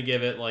just gonna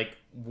give it like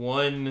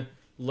 1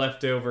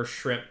 leftover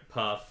shrimp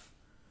puff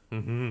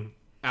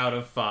out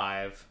of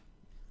 5.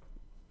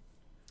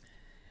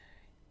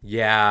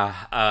 Yeah,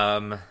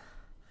 I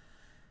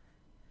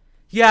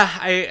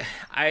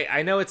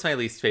know it's my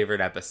least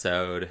favorite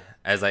episode,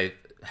 as I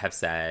have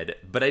said,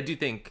 but I do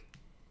think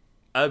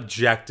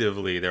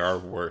objectively there are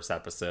worse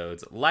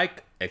episodes,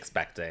 like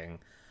Expecting.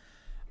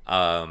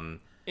 And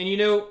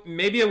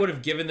maybe I would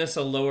have given this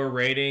a lower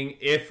rating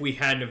if we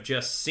hadn't have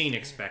just seen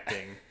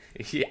Expecting.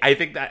 Yeah, I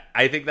think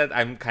that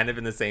I'm kind of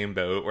in the same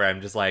boat where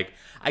I'm just like,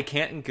 I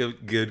can't in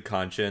good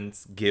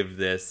conscience give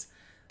this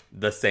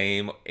the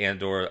same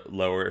and or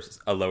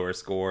a lower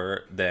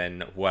score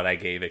than what I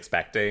gave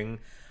Expecting,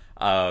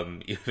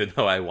 even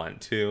though I want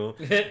to.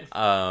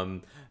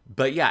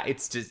 But yeah,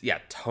 it's just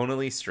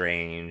tonally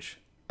strange.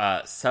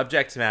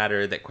 Subject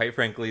matter that, quite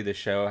frankly, the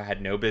show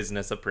had no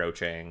business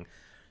approaching.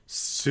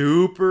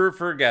 Super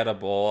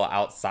forgettable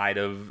outside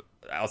of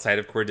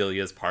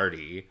Cordelia's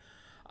party,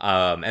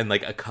 and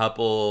like a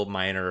couple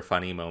minor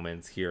funny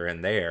moments here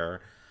and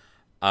there.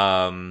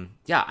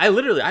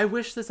 I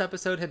wish this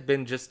episode had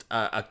been just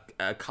a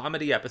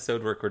comedy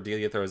episode where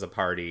Cordelia throws a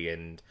party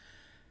and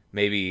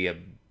maybe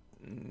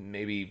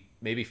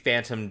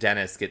Phantom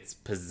Dennis gets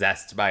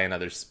possessed by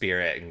another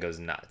spirit and goes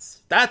nuts.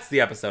 That's the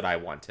episode I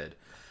wanted.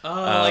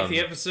 Like the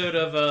episode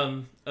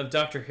of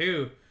Doctor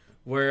Who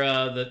where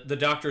the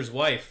Doctor's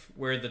wife,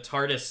 where the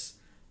TARDIS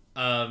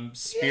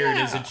spirit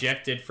is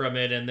ejected from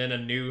it and then a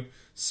new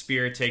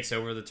spirit takes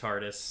over the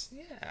TARDIS.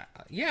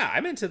 Yeah,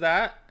 I'm into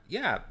that.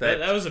 Yeah,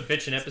 that was a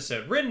bitchin'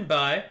 episode written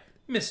by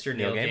Mr.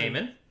 Neil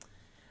Gaiman.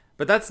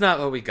 But that's not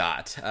what we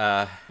got.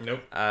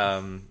 Nope.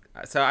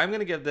 So I'm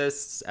gonna give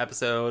this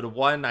episode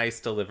 1 nice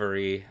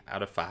delivery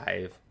out of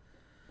 5.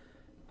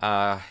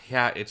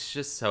 It's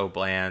just so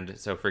bland,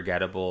 so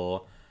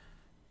forgettable.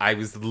 I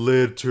was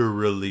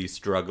literally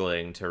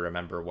struggling to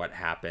remember what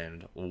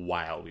happened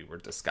while we were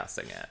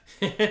discussing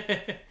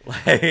it.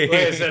 Like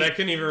I said, I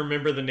couldn't even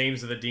remember the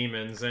names of the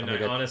demons, and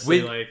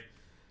honestly,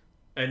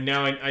 and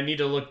now I need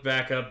to look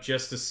back up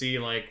just to see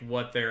like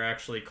what they're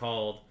actually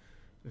called.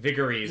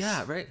 Vigaries.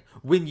 Yeah, right.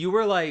 When you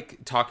were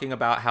like talking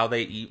about how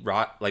they eat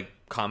rot like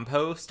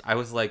compost, I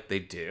was like, they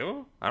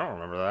do? I don't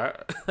remember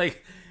that.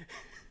 Like,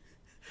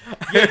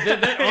 yeah,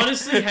 that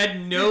honestly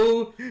had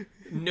no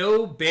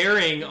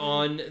bearing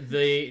on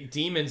the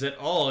demons at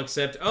all,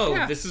 except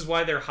this is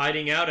why they're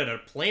hiding out at a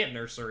plant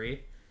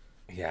nursery.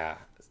 Yeah.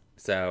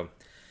 So,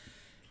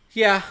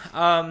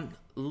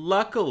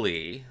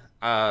 luckily,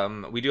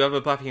 we do have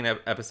a Buffy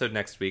episode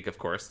next week, of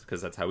course,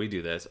 because that's how we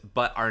do this.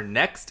 But our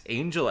next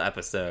Angel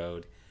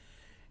episode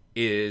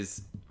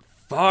is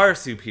far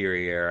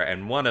superior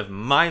and one of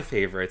my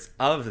favorites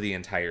of the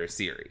entire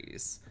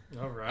series.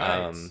 All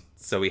right.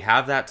 So we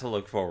have that to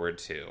look forward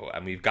to.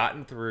 And we've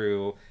gotten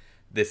through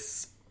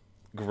this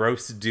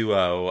gross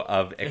duo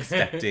of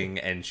Expecting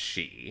and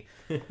She.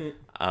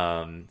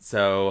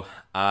 So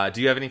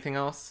do you have anything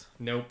else?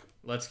 Nope.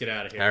 Let's get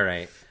out of here. All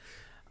right.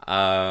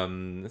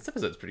 This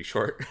episode's pretty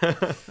short.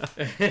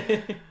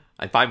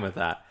 I'm fine with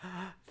that.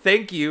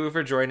 Thank you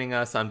for joining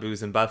us on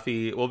Booze and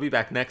Buffy. We'll be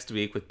back next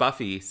week with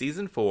Buffy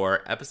Season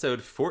 4,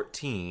 Episode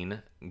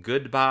 14,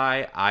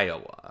 Goodbye,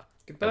 Iowa.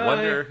 Goodbye. I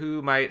wonder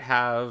who might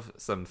have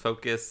some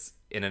focus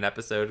in an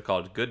episode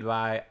called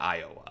Goodbye,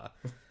 Iowa.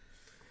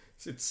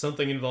 It's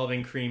something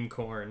involving cream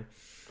corn.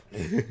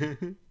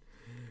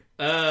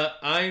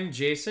 I'm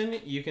Jason.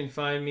 You can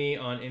find me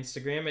on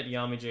Instagram at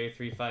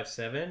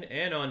YamiJ357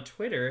 and on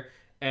Twitter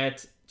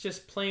at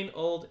just plain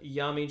old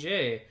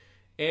YamiJ.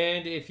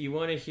 And if you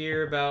want to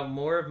hear about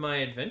more of my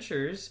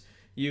adventures,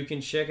 you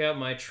can check out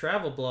my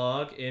travel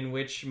blog in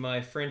which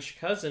my French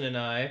cousin and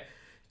I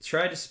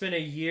tried to spend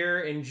a year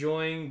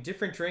enjoying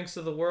different drinks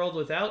of the world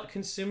without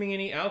consuming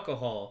any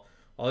alcohol.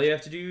 All you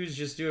have to do is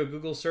just do a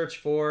Google search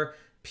for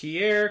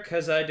Pierre,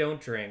 'cause I don't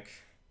drink.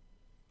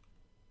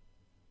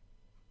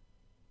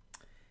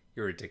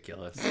 You're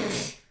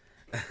ridiculous.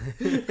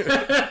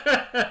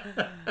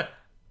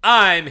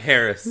 I'm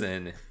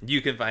Harrison.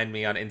 You can find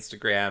me on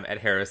Instagram at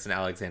Harrison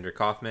Alexander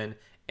Kaufman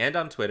and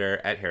on Twitter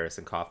at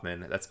Harrison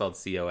Kaufman. That's spelled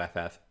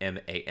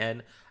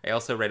Coffman. I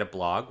also write a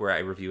blog where I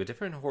review a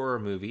different horror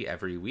movie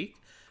every week.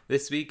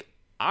 This week,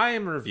 I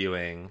am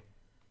reviewing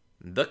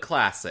the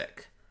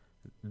classic,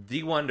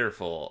 the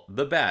wonderful,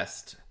 the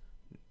best,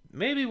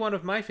 maybe one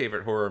of my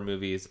favorite horror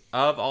movies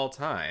of all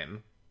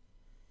time.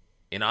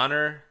 In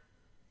honor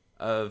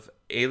of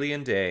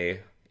Alien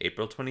Day,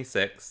 April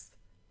 26th,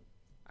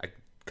 I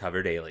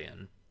covered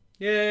Alien.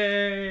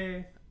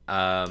 Yay!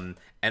 And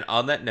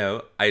on that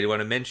note, I want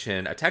to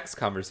mention a text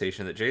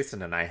conversation that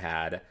Jason and I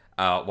had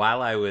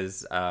while I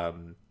was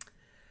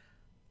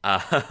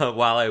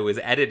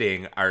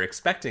editing our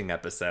Expecting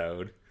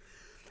episode.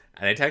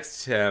 And I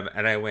texted him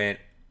and I went,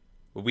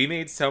 we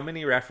made so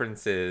many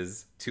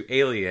references to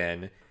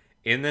Alien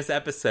in this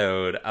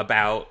episode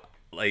about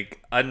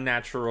like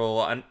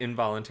unnatural,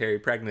 involuntary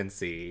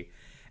pregnancy,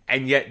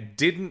 and yet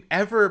didn't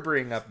ever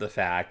bring up the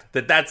fact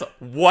that that's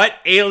what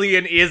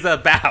Alien is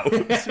about.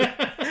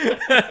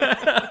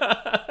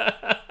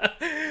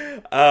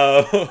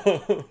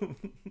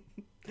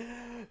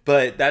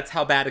 But that's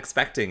how bad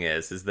Expecting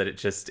is that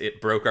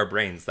it broke our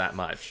brains that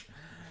much.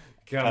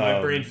 God,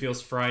 my brain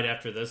feels fried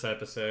after this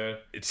episode.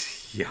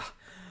 Yeah.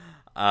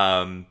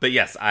 But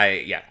yes,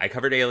 I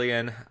covered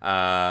Alien.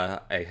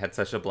 I had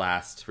such a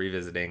blast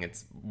revisiting.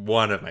 It's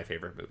one of my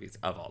favorite movies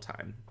of all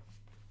time.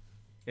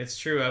 It's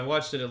true. I've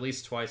watched it at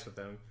least twice with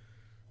them.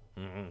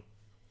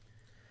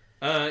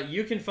 Mm-hmm.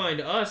 You can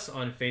find us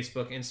on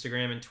Facebook,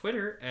 Instagram, and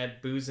Twitter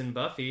at Booze and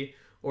Buffy,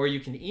 or you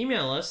can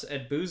email us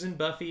at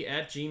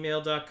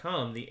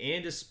boozeandbuffy@gmail.com. The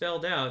and is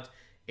spelled out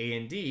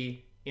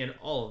A&D in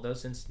all of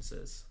those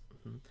instances.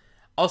 Mm-hmm.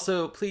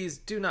 Also, please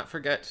do not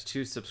forget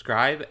to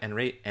subscribe and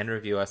rate and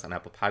review us on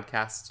Apple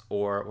Podcasts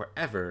or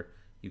wherever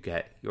you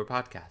get your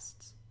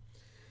podcasts.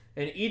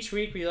 And each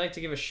week we like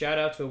to give a shout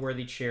out to a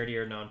worthy charity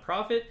or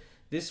nonprofit.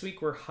 This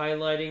week we're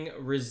highlighting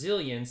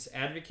Resilience,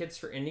 Advocates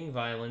for Ending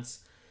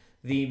Violence.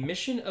 The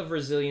mission of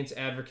Resilience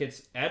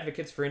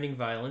Advocates for Ending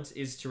Violence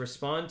is to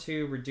respond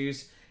to,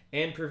 reduce,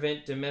 and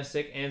prevent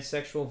domestic and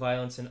sexual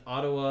violence in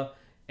Ottawa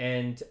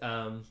and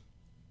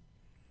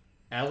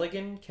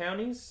Allegan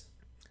counties.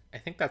 I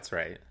think that's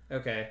right.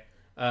 Okay.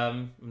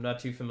 I'm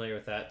not too familiar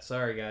with that.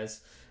 Sorry,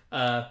 guys.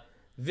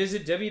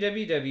 Visit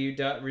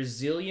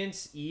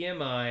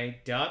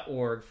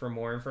www.resilienceemi.org for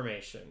more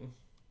information.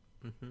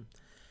 Mm-hmm.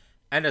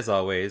 And as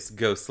always,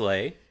 go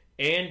slay.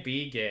 And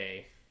be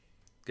gay.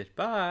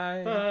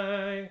 Goodbye.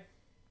 Bye.